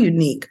that are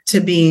unique to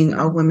being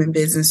a woman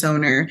business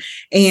owner.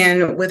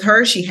 And with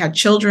her, she had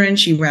children.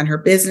 She ran her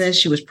business.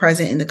 She was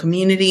present in the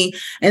community.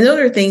 And those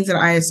are things that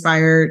I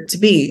aspire to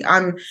be.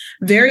 I'm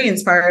very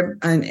inspired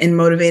and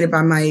motivated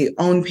by my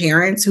own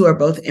parents, who are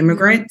both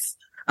immigrants.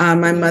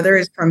 My mother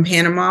is from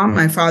Panama.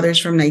 My father's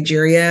from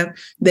Nigeria.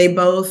 They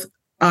both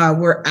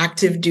were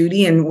active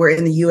duty and were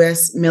in the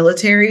U.S.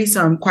 military.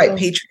 So I'm quite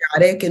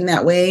patriotic in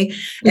that way.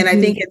 And I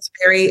think it's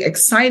very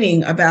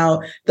exciting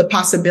about the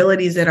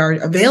possibilities that are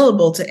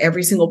available to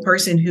every single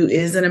person who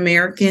is an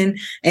American,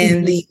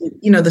 and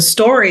the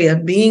story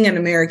of being an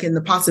American,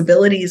 the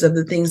possibilities of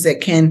the things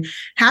that can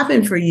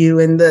happen for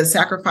you and the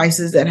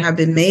sacrifices that have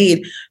been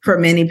made for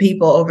many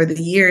people over the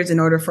years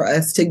in order for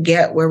us to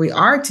get where we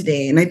are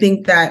today. And I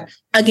think that,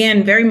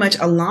 again, very much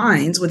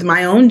aligns with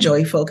my own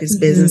joy-focused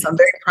business. I'm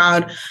very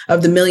proud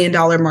of the $1 million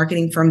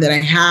marketing firm that I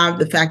have,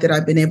 the fact that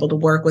I've been able to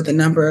work with a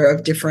number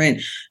of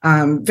different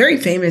very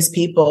famous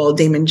people,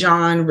 Damon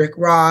John, Rick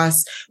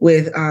Ross,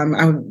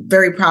 I'm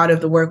very proud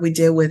of the work we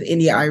did with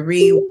India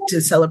Arie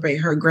to celebrate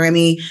her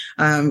Grammy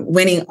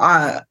winning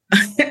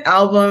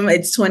album,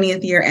 its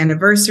 20th year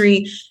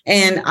anniversary.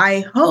 And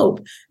I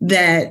hope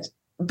that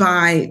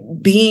by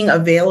being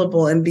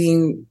available and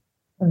being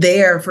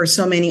there for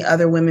so many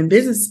other women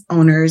business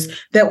owners,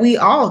 that we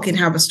all can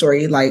have a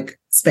story like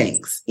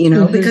Spanx,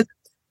 because it's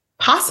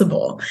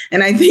possible.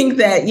 And I think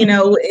that,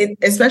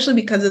 especially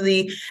because of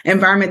the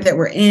environment that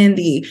we're in,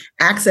 the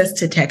access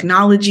to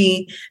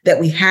technology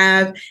that we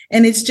have,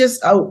 and it's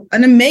just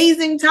an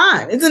amazing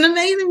time. It's an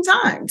amazing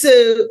time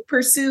to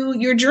pursue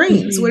your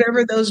dreams,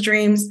 whatever those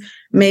dreams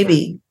may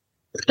be.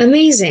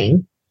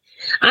 Amazing.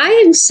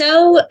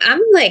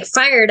 I'm like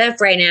fired up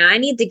right now. I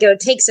need to go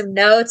take some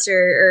notes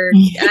or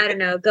I don't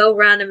know, go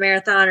run a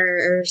marathon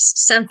or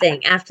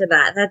something after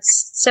that.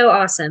 That's so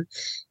awesome.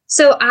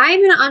 So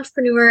I'm an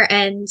entrepreneur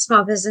and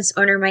small business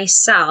owner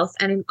myself,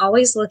 and I'm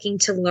always looking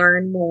to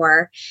learn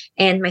more.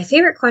 And my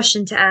favorite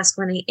question to ask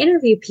when I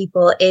interview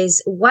people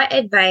is, what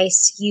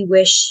advice you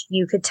wish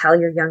you could tell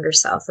your younger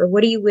self, or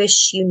what do you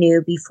wish you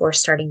knew before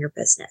starting your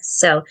business?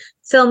 So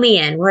fill me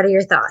in. What are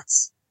your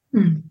thoughts?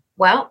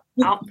 Well,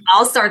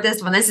 I'll start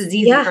this one. This is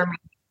easy for me.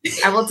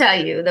 I will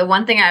tell you, the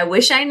one thing I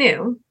wish I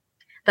knew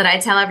that I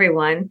tell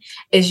everyone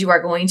is you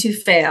are going to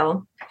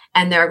fail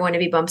and there are going to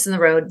be bumps in the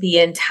road the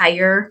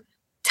entire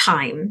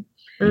time.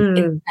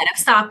 Instead of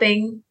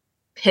stopping,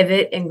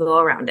 pivot and go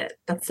around it.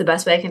 That's the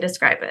best way I can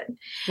describe it.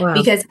 Wow.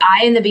 Because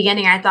in the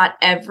beginning, I thought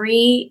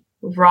every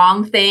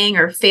wrong thing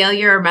or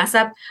failure or mess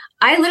up,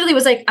 I literally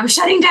was like, I'm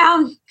shutting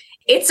down.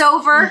 It's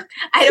over.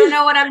 I don't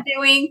know what I'm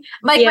doing.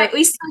 We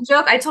used to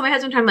joke. I told my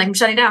husband, I'm like, I'm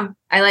shutting down.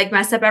 I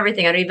messed up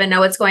everything. I don't even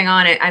know what's going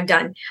on. I'm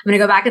done. I'm going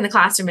to go back in the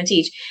classroom and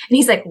teach. And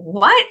he's like,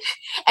 what?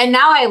 And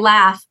now I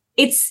laugh.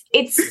 It's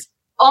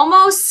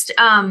almost,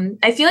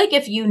 I feel like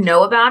if you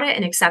know about it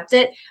and accept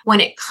it, when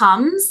it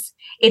comes,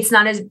 it's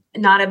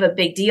not of a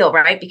big deal,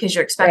 right? Because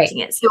you're expecting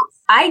it. So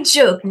I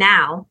joke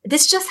now,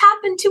 this just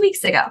happened 2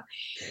 weeks ago.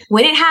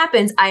 When it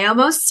happens, I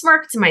almost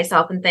smirk to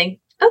myself and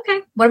think,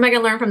 okay, what am I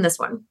going to learn from this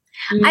one?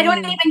 I don't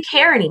even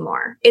care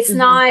anymore. It's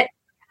not,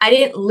 I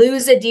didn't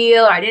lose a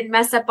deal or I didn't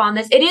mess up on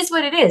this. It is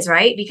what it is,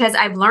 right? Because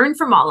I've learned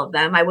from all of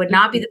them. I would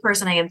not be the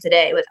person I am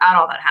today without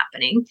all that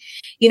happening.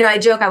 I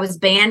joke, I was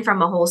banned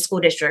from a whole school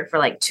district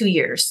for 2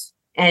 years.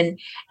 And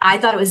I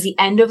thought it was the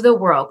end of the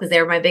world because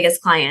they were my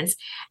biggest clients.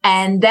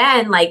 And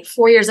then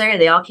 4 years later,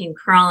 they all came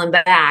crawling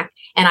back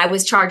and I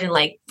was charging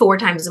 4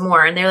 times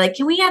more. And they're like,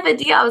 can we have a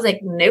deal? I was like,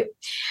 nope.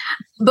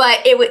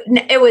 But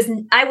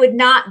I would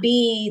not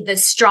be the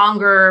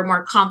stronger,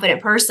 more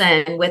confident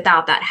person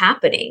without that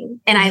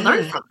happening. And I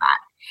learned from that.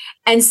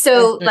 And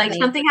so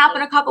something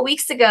happened a couple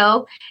weeks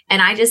ago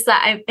and I just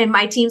thought, and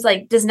my team's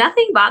like, does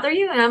nothing bother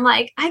you? And I'm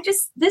like,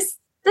 this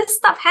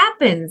stuff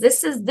happens.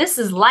 This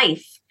is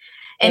life.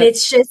 And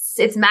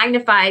it's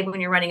magnified when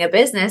you're running a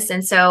business.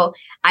 And so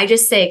I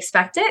just say,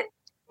 expect it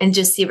and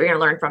just see what you're going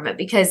to learn from it,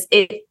 because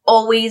it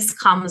always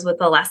comes with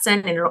a lesson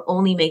and it'll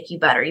only make you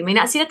better. You may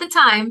not see it at the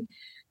time,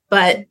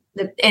 but,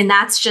 and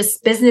that's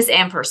just business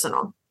and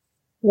personal.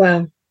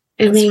 Wow.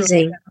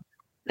 Amazing.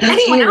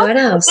 Anyone what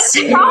else?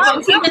 I'll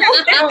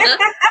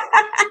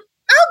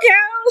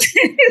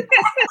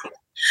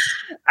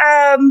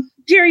go.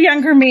 Dear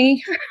younger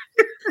me.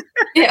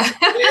 Yeah.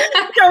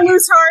 Don't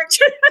lose heart.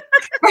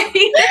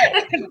 Right.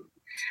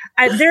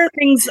 There are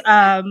things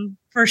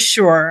for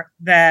sure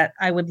that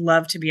I would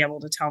love to be able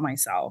to tell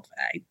myself.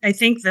 I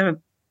think the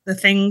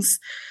things,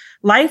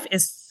 life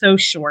is so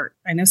short.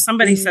 I know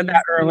somebody said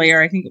that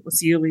earlier. I think it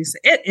was you, Lisa.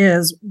 It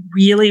is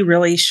really,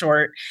 really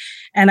short.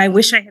 And I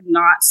wish I had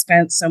not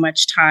spent so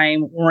much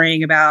time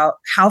worrying about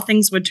how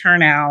things would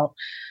turn out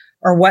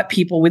or what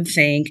people would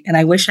think. And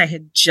I wish I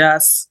had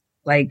just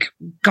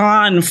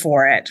gone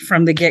for it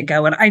from the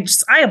get-go. And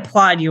I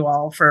applaud you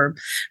all for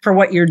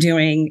what you're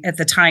doing at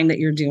the time that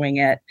you're doing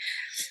it.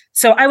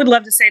 So I would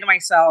love to say to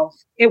myself,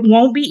 it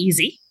won't be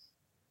easy,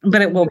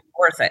 but it will be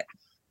worth it.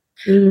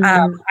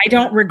 I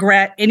don't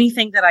regret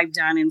anything that I've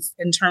done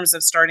in terms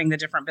of starting the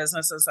different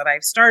businesses that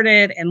I've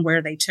started and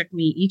where they took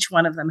me. Each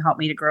one of them helped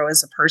me to grow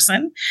as a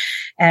person.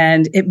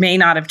 And it may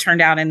not have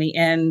turned out in the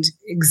end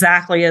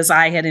exactly as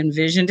I had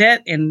envisioned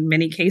it. In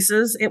many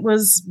cases, it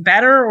was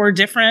better or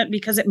different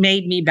because it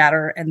made me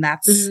better. And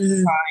that's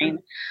fine.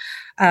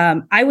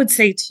 I would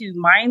say to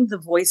mind the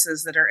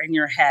voices that are in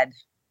your head.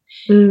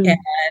 And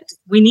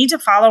we need to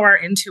follow our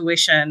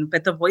intuition,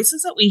 but the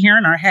voices that we hear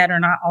in our head are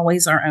not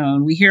always our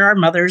own. We hear our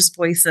mother's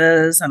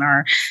voices and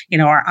our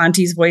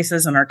auntie's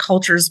voices and our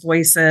culture's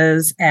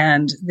voices.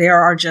 And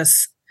there are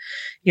just,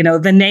 the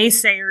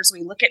naysayers.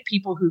 We look at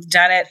people who've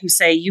done it, who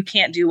say, you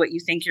can't do what you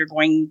think you're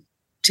going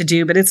to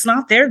do, but it's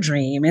not their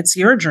dream. It's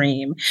your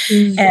dream.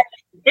 And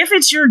if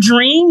it's your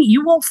dream,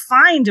 you will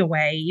find a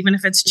way, even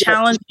if it's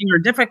challenging or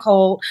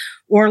difficult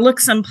or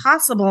looks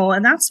impossible.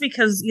 And that's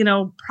because,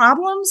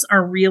 problems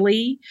are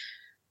really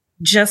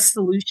just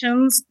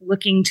solutions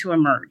looking to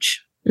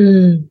emerge.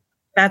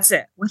 That's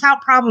it.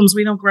 Without problems,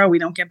 we don't grow. We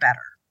don't get better.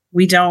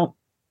 We don't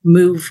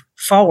move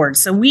forward.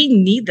 So we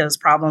need those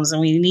problems and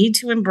we need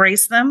to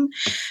embrace them.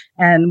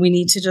 And we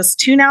need to just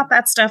tune out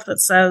that stuff that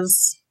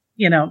says,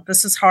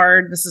 this is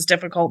hard. This is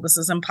difficult. This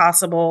is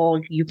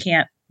impossible. You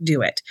can't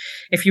do it.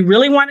 If you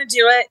really want to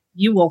do it,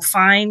 you will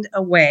find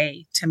a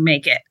way to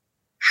make it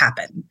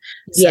happen.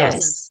 So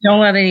yes.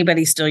 Don't let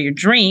anybody steal your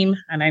dream.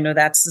 And I know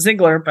that's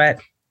Ziegler, but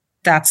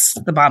that's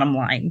the bottom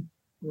line.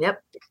 Yep.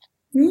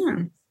 Yeah.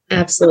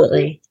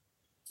 Absolutely.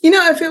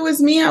 If it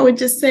was me, I would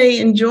just say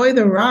enjoy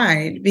the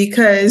ride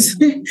because,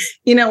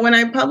 when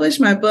I published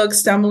my book,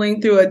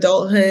 Stumbling Through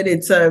Adulthood,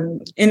 it's an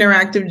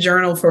interactive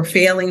journal for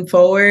failing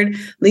forward.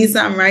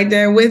 Lisa, I'm right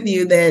there with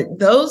you that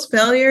those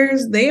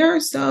failures, they are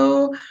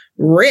so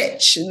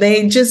rich.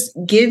 They just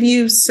give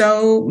you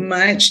so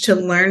much to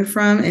learn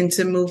from and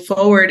to move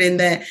forward. And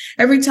that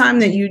every time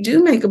that you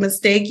do make a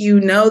mistake, you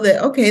know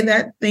that, okay,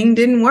 that thing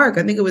didn't work.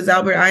 I think it was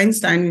Albert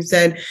Einstein who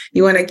said,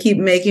 you want to keep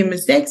making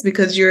mistakes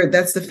because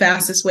that's the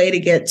fastest way to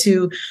get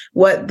to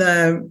what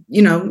the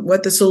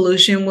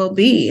solution will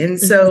be. And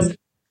so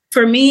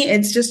for me,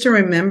 it's just to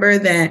remember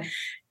that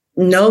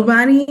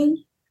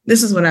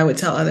this is what I would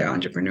tell other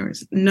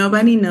entrepreneurs.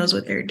 Nobody knows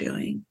what they're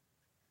doing.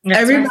 That's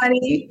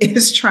Everybody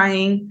is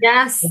trying.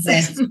 Yes.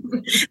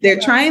 They're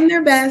trying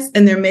their best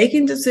and they're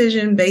making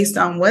decisions based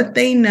on what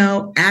they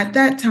know at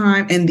that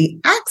time and the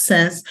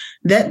access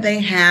that they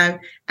have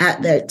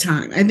at that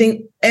time. I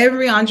think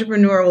every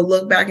entrepreneur will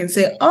look back and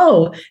say,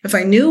 oh, if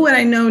I knew what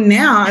I know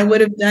now, I would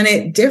have done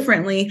it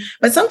differently.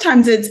 But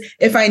sometimes it's,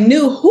 if I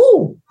knew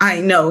who I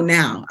know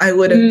now, I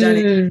would have done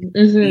it.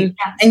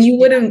 And you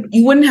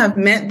wouldn't have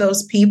met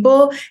those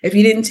people if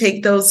you didn't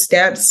take those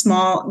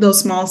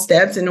small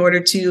steps in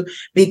order to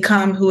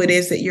become who it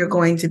is that you're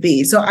going to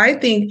be. So I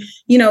think,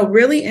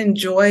 really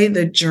enjoy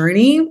the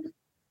journey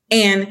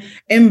and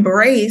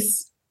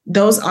embrace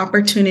those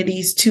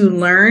opportunities to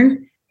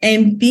learn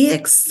and be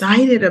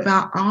excited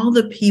about all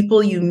the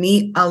people you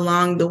meet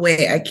along the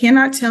way. I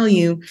cannot tell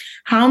you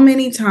how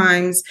many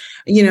times,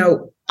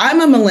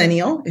 I'm a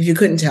millennial, if you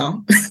couldn't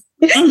tell.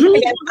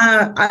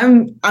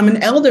 I'm an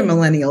elder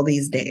millennial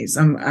these days.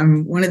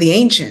 I'm one of the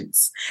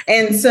ancients.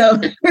 And so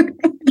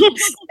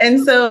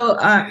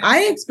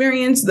I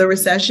experienced the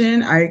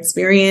recession. I'm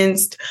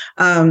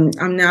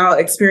now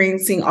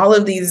experiencing all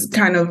of these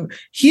kind of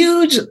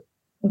huge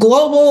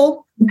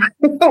global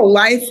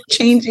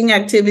life-changing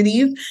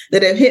activities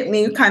that have hit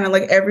me kind of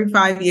like every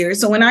 5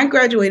 years. So when I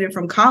graduated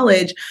from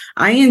college,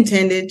 I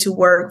intended to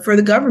work for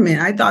the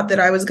government. I thought that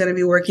I was going to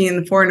be working in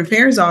the Foreign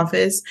Affairs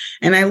Office,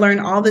 and I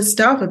learned all this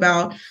stuff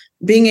about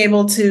being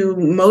able to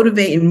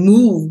motivate and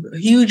move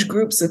huge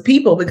groups of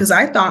people because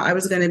I thought I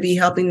was going to be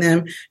helping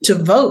them to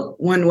vote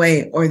one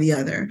way or the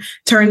other.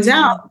 Turns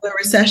out the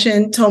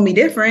recession told me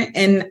different.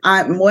 And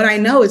what I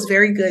know is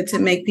very good to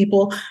make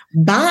people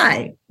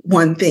buy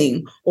one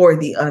thing or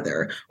the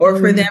other, or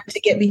for them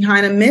to get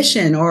behind a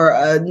mission or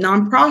a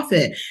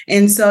nonprofit.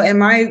 And so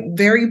am I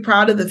very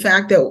proud of the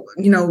fact that,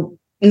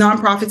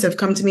 nonprofits have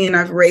come to me and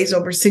I've raised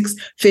over 6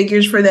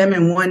 figures for them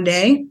in one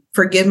day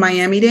for Give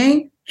Miami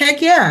Day?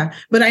 Heck yeah.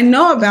 But I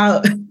know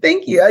about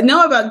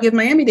Give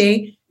Miami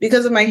Day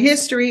because of my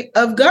history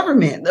of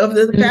government, of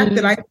the fact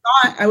that I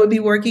thought I would be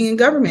working in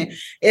government.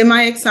 Am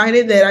I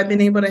excited that I've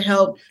been able to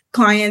help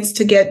clients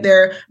to get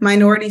their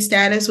minority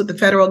status with the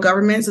federal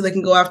government so they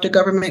can go after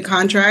government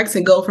contracts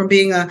and go from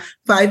being a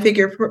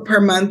 5-figure per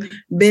month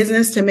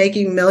business to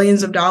making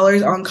millions of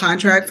dollars on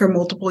contract for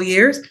multiple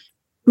years?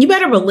 You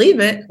better believe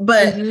it.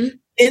 But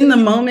in the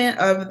moment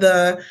of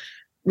the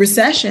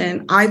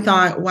recession, I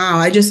thought, wow,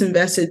 I just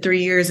invested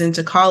 3 years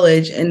into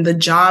college and the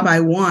job I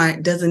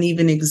want doesn't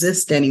even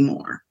exist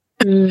anymore.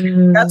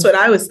 That's what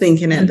I was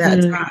thinking at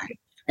that time.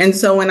 And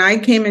so when I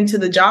came into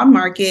the job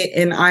market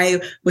and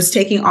I was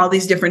taking all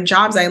these different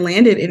jobs, I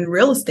landed in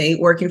real estate,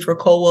 working for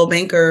Coldwell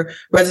Banker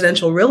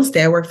Residential Real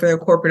Estate. I worked for their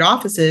corporate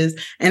offices,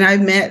 and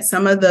I've met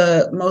some of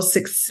the most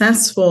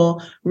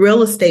successful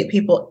real estate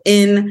people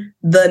in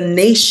the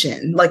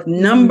nation, like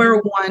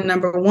number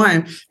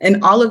one,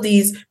 and all of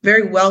these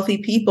very wealthy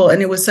people.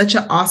 And it was such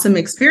an awesome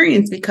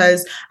experience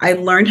because I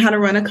learned how to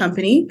run a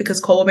company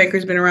because Coldwell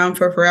Banker's been around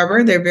for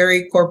forever. They're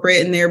very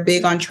corporate and they're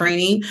big on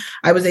training.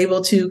 I was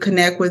able to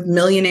connect with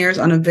millionaires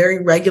on a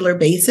very regular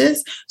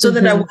basis so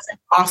that I wasn't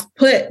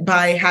off-put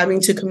by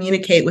having to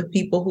communicate with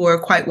people who are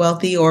quite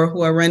wealthy or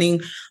who are running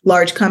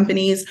large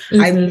companies.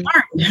 I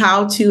learned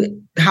how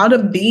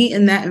to be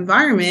in that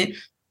environment.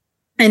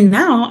 And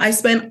now I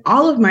spend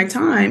all of my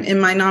time in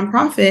my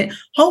nonprofit,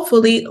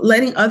 hopefully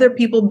letting other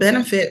people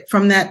benefit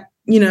from that,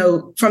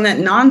 from that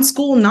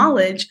non-school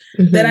knowledge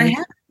that I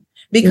have,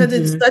 because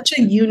it's such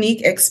a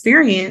unique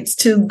experience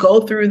to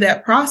go through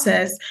that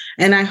process.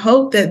 And I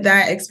hope that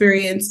that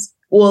experience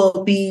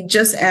will be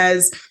just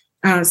as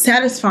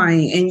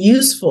satisfying and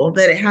useful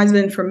that it has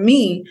been for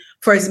me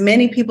for as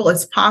many people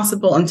as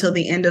possible until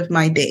the end of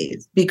my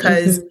days.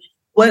 Because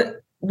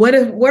what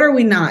are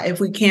we not if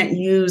we can't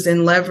use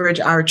and leverage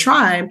our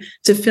tribe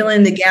to fill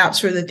in the gaps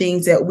for the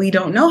things that we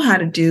don't know how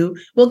to do?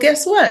 Well,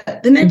 guess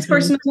what? The next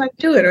person knows how to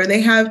do it, or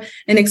they have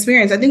an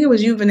experience. I think it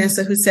was you,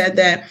 Vanessa, who said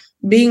that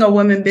being a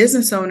woman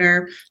business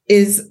owner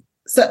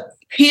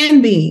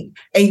can be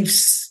a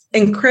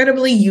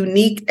incredibly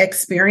unique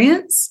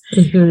experience,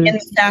 and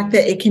the fact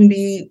that it can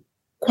be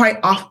quite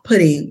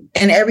off-putting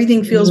and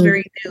everything feels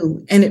very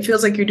new and it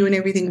feels like you're doing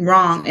everything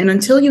wrong. And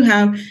until you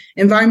have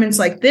environments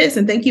like this,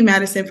 and thank you,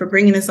 Madison, for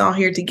bringing us all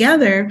here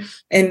together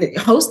and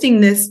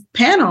hosting this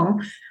panel,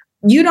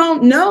 you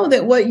don't know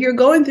that what you're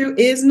going through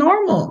is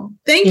normal.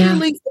 Thank you,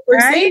 Lisa, for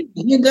saying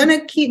you're going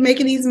to keep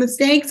making these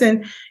mistakes,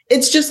 and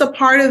it's just a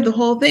part of the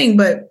whole thing.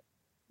 But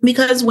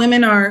because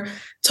women are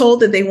told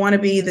that they want to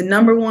be the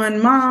number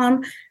one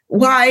mom,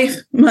 wife,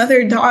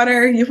 mother,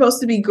 daughter, you're supposed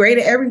to be great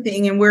at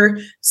everything. And we're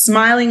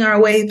smiling our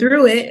way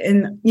through it.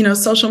 And,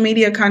 social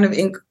media kind of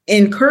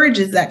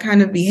encourages that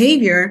kind of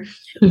behavior.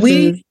 Mm-hmm.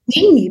 We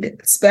need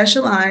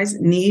specialized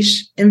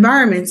niche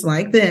environments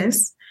like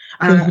this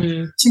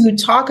to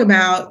talk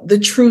about the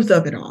truth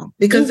of it all,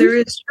 because there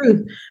is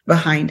truth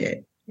behind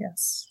it.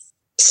 Yes.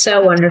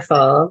 So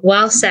wonderful.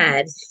 Well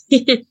said.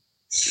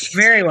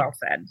 Very well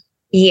said.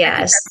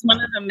 Yes. That's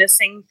one of the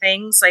missing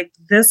things. Like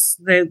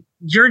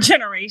your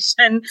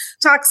generation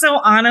talks so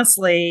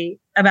honestly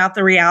about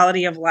the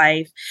reality of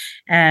life.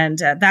 And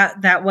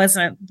it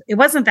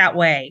wasn't that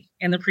way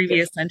in the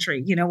previous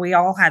century. We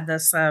all had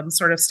this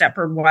sort of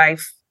Stepford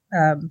wife,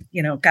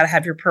 got to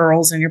have your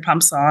pearls and your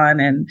pumps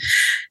on.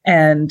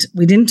 And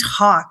we didn't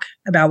talk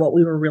about what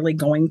we were really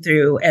going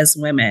through as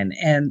women.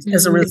 And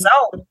as a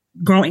result,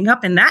 growing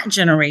up in that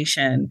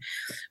generation,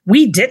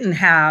 we didn't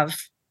have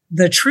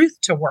the truth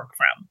to work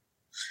from.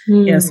 So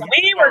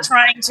we were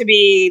trying to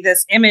be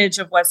this image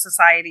of what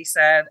society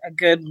said a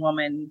good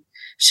woman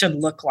should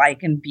look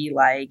like and be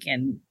like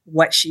and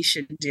what she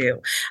should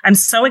do. I'm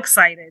so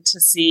excited to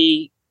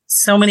see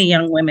so many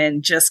young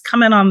women just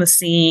coming on the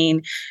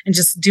scene and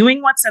just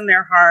doing what's in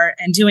their heart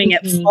and doing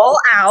it full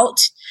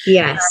out.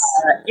 Yes.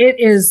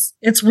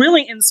 It's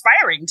really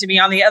inspiring to be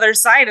on the other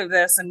side of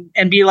this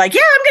and be like,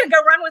 yeah, I'm going to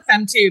go run with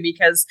them too,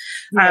 because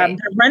they're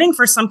running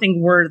for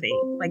something worthy.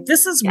 Like,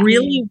 this is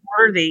really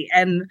worthy.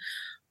 And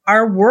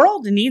our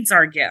world needs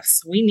our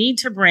gifts. We need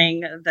to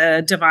bring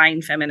the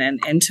divine feminine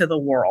into the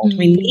world.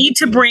 We need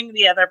to bring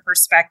the other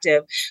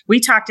perspective. We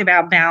talked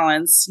about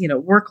balance,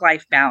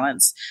 work-life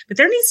balance, but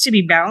there needs to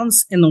be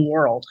balance in the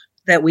world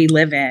that we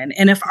live in.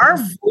 And if our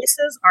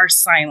voices are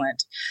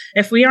silent,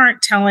 if we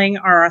aren't telling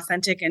our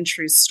authentic and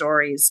true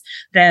stories,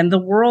 then the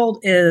world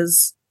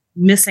is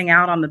missing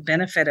out on the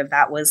benefit of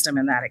that wisdom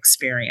and that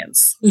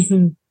experience.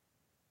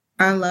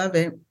 I love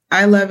it.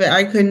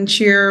 I couldn't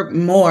cheer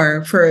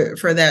more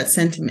for that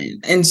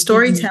sentiment. And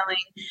storytelling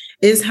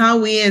is how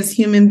we as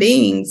human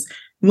beings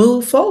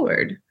move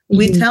forward.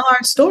 We tell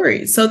our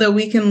stories so that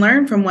we can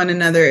learn from one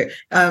another.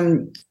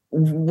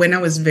 When I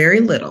was very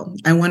little,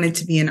 I wanted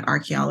to be an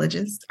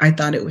archaeologist. I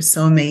thought it was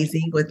so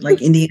amazing with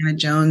like Indiana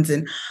Jones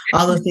and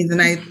all those things.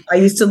 And I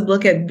used to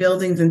look at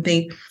buildings and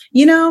think,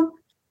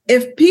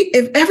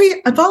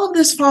 if all of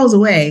this falls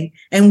away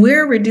and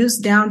we're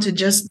reduced down to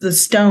just the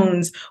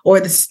stones or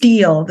the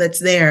steel that's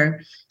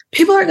there,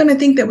 people are going to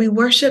think that we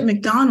worship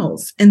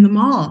McDonald's in the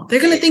mall.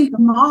 They're going to think the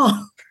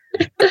mall.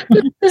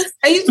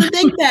 I used to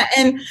think that,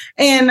 and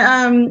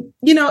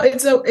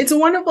it's a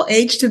wonderful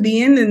age to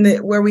be in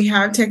where we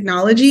have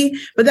technology.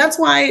 But that's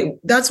why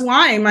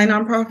my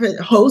nonprofit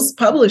hosts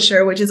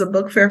Publisher, which is a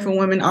book fair for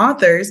women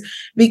authors,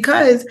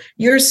 because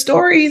your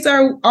stories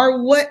are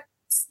what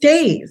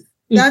stays.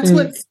 That's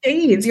what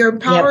stays. Your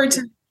power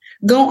to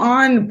go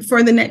on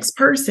for the next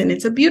person.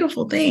 It's a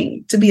beautiful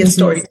thing to be a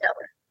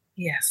storyteller.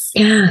 Yes.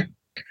 Yeah.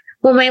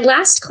 Well, my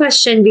last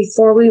question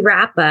before we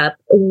wrap up,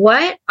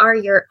 what are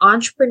your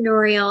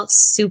entrepreneurial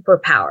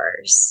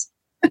superpowers?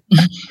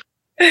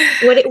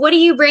 What do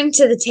you bring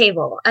to the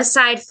table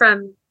aside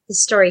from the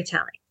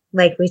storytelling,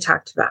 like we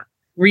talked about?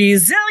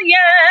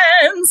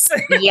 Resilience.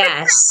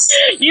 Yes.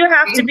 You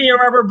have to be a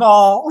rubber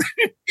ball.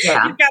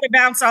 Yeah. You've got to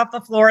bounce off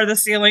the floor, the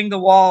ceiling, the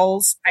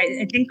walls.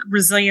 I think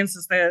resilience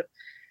is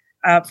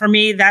for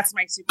me, that's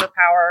my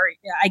superpower.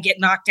 I get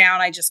knocked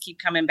down. I just keep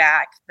coming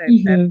back.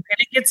 And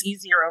it gets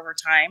easier over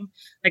time.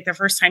 Like the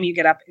first time you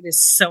get up, it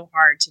is so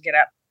hard to get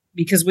up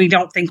because we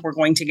don't think we're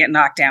going to get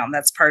knocked down.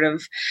 That's part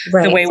of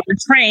the way we're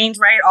trained,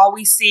 right? All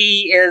we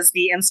see is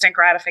the instant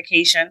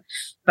gratification.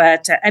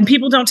 But, and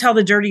people don't tell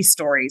the dirty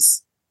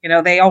stories.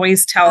 They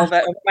always tell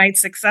the overnight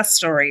success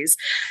stories.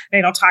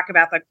 They don't talk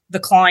about the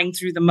clawing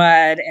through the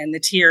mud and the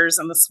tears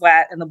and the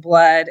sweat and the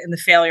blood and the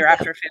failure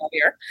after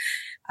failure.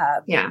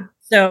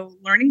 So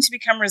learning to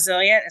become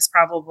resilient is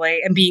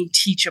and being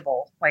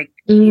teachable. Like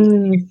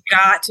you've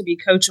got to be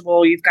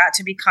coachable. You've got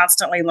to be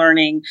constantly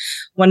learning.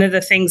 One of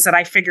the things that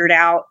I figured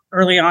out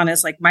early on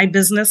is like my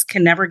business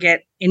can never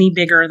get any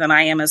bigger than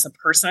I am as a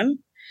person.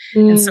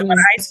 And so when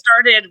I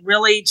started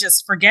really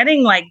just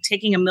forgetting like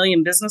taking 1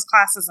 million business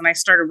classes and I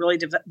started really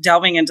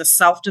delving into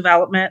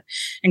self-development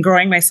and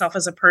growing myself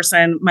as a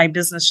person, my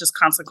business just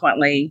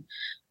consequently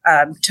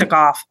took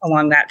off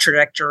along that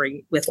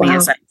trajectory with me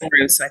as I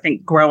grew. So I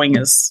think growing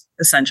is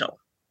essential.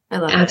 I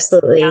love it.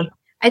 Absolutely. Yeah.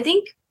 I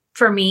think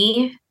for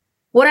me,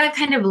 what I've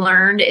kind of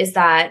learned is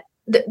that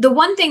the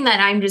one thing that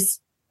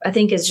I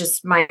think is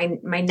just my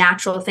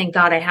natural, thank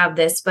God I have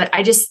this, but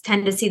I just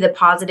tend to see the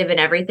positive in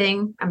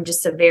everything. I'm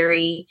just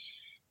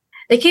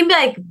they can be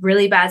like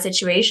really bad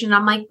situation.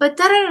 I'm like, but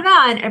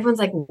and everyone's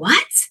like,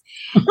 what?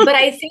 But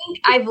I think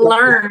I've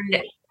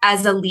learned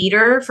as a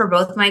leader for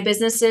both my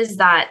businesses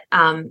that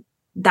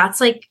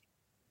that's like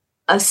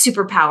a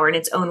superpower in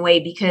its own way,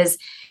 because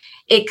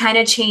it kind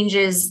of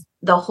changes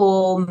the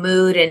whole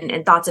mood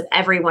and thoughts of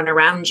everyone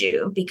around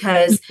you,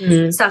 because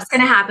stuff's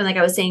going to happen, like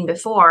I was saying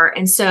before.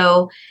 And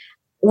so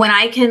when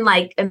I can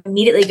like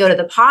immediately go to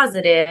the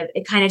positive,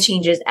 it kind of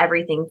changes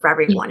everything for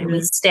everyone. And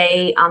we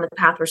stay on the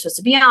path we're supposed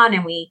to be on.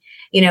 And we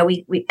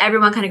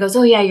everyone kind of goes,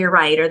 oh yeah, you're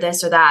right. Or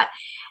this or that.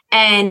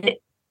 And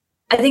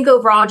I think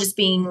overall just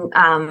being,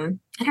 I don't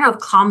know if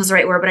calm is the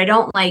right word, but I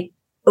don't like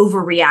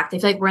overreact. I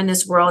feel like we're in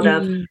this world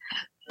of,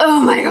 oh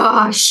my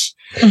gosh,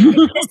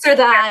 this or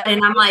that.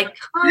 And I'm like,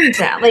 calm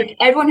down. Like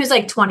everyone who's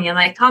like 20, I'm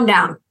like, calm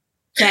down.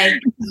 Okay.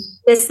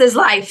 This is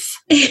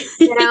life,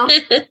 you know?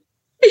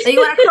 You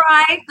want to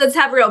cry? Let's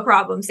have real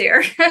problems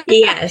here.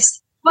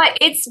 Yes. But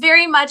it's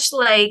very much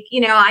like,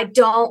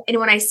 and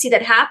when I see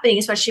that happening,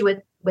 especially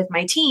with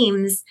my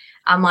teams,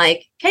 I'm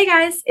like, hey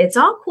guys, it's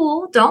all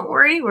cool. Don't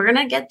worry. We're going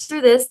to get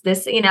through this.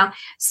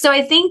 So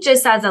I think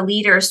just as a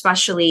leader,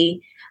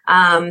 especially,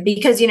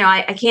 because,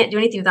 I can't do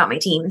anything without my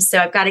team. So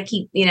I've got to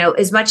keep,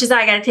 as much as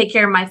I got to take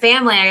care of my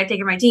family, I got to take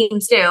care of my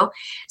teams too.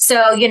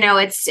 So,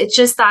 it's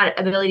just that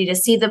ability to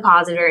see the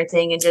positive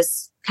everything and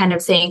just kind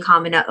of staying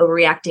calm and not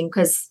overreacting,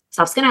 because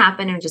stuff's going to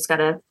happen and we just got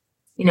to,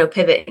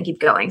 pivot and keep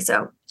going.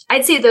 So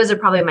I'd say those are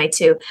probably my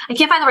two. I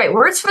can't find the right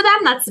words for them.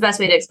 That's the best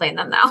way to explain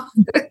them now.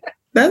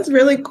 That's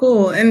really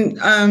cool. And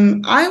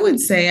I would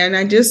say, and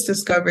I just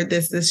discovered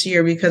this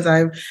year because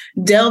I've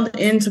delved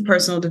into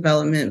personal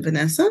development,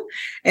 Vanessa.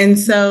 And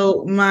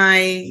so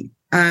my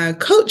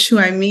coach who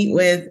I meet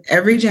with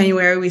every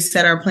January, we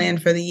set our plan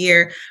for the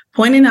year,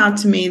 pointed out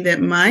to me that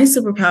my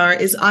superpower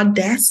is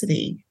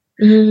audacity.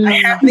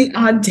 I have the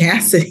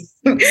audacity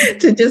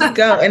to just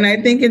go. And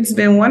I think it's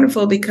been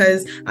wonderful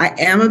because I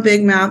am a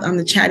big mouth. I'm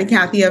the chatty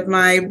Cathy of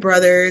my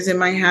brothers in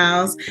my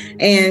house.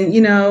 And,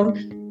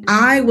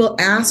 I will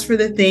ask for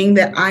the thing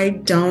that I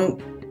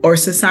don't, or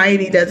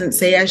society doesn't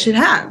say I should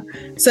have.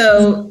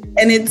 So,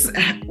 and it's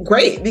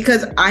great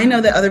because I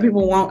know that other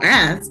people won't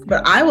ask,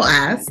 but I will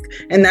ask.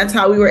 And that's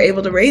how we were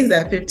able to raise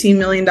that $15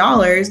 million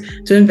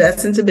to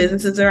invest into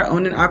businesses that are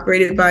owned and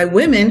operated by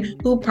women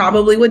who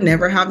probably would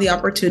never have the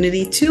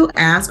opportunity to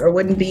ask or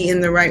wouldn't be in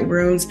the right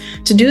rooms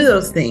to do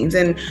those things.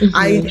 And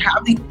I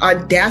have the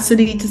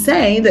audacity to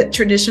say that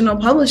traditional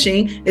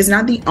publishing is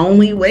not the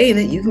only way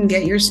that you can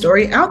get your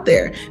story out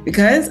there,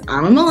 because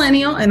I'm a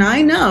millennial and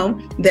I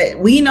know that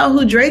we know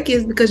who Drake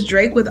is because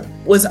Drake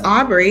was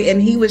Aubrey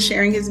and he was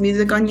sharing his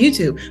music on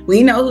YouTube.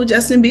 We know who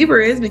Justin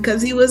Bieber is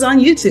because he was on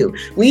YouTube.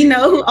 We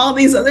know who all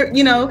these other,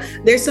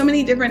 there's so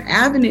many different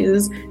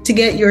avenues to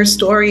get your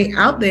story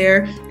out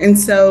there. And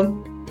so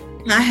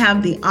I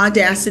have the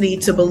audacity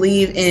to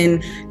believe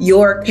in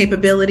your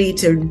capability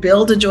to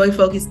build a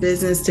joy-focused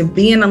business, to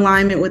be in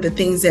alignment with the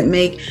things that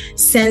make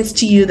sense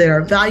to you, that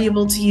are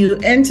valuable to you,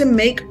 and to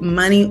make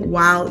money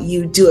while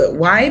you do it.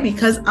 Why?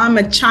 Because I'm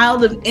a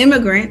child of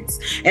immigrants,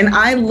 and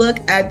I look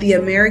at the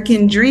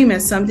American dream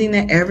as something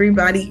that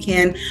everybody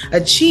can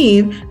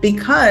achieve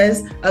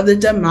because of the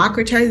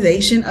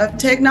democratization of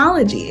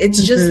technology.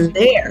 It's just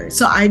there.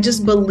 So I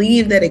just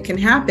believe that it can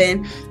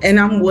happen,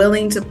 and I'm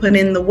willing to put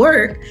in the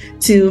work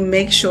to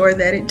make sure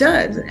that it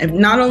does. And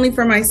not only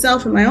for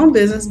myself and my own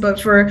business,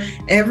 but for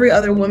every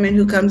other woman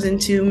who comes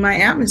into my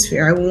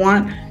atmosphere. I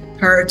want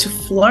her to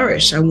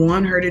flourish. I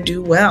want her to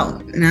do well.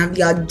 And I have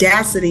the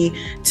audacity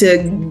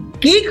to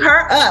geek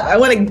her up. I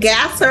want to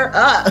gas her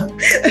up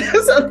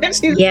so that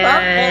she's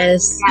I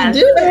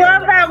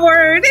love that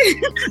word.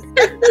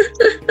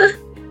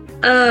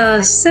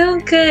 So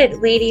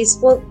good, ladies.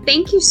 Well,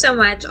 thank you so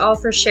much all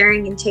for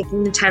sharing and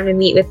taking the time to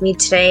meet with me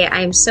today.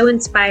 I am so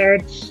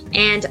inspired,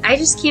 and I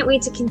just can't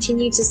wait to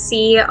continue to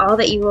see all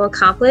that you will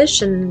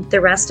accomplish in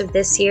the rest of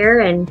this year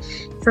and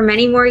for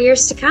many more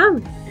years to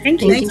come.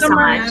 Thank you so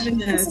much.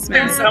 This has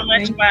been so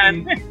much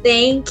fun.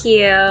 Thank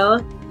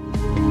you.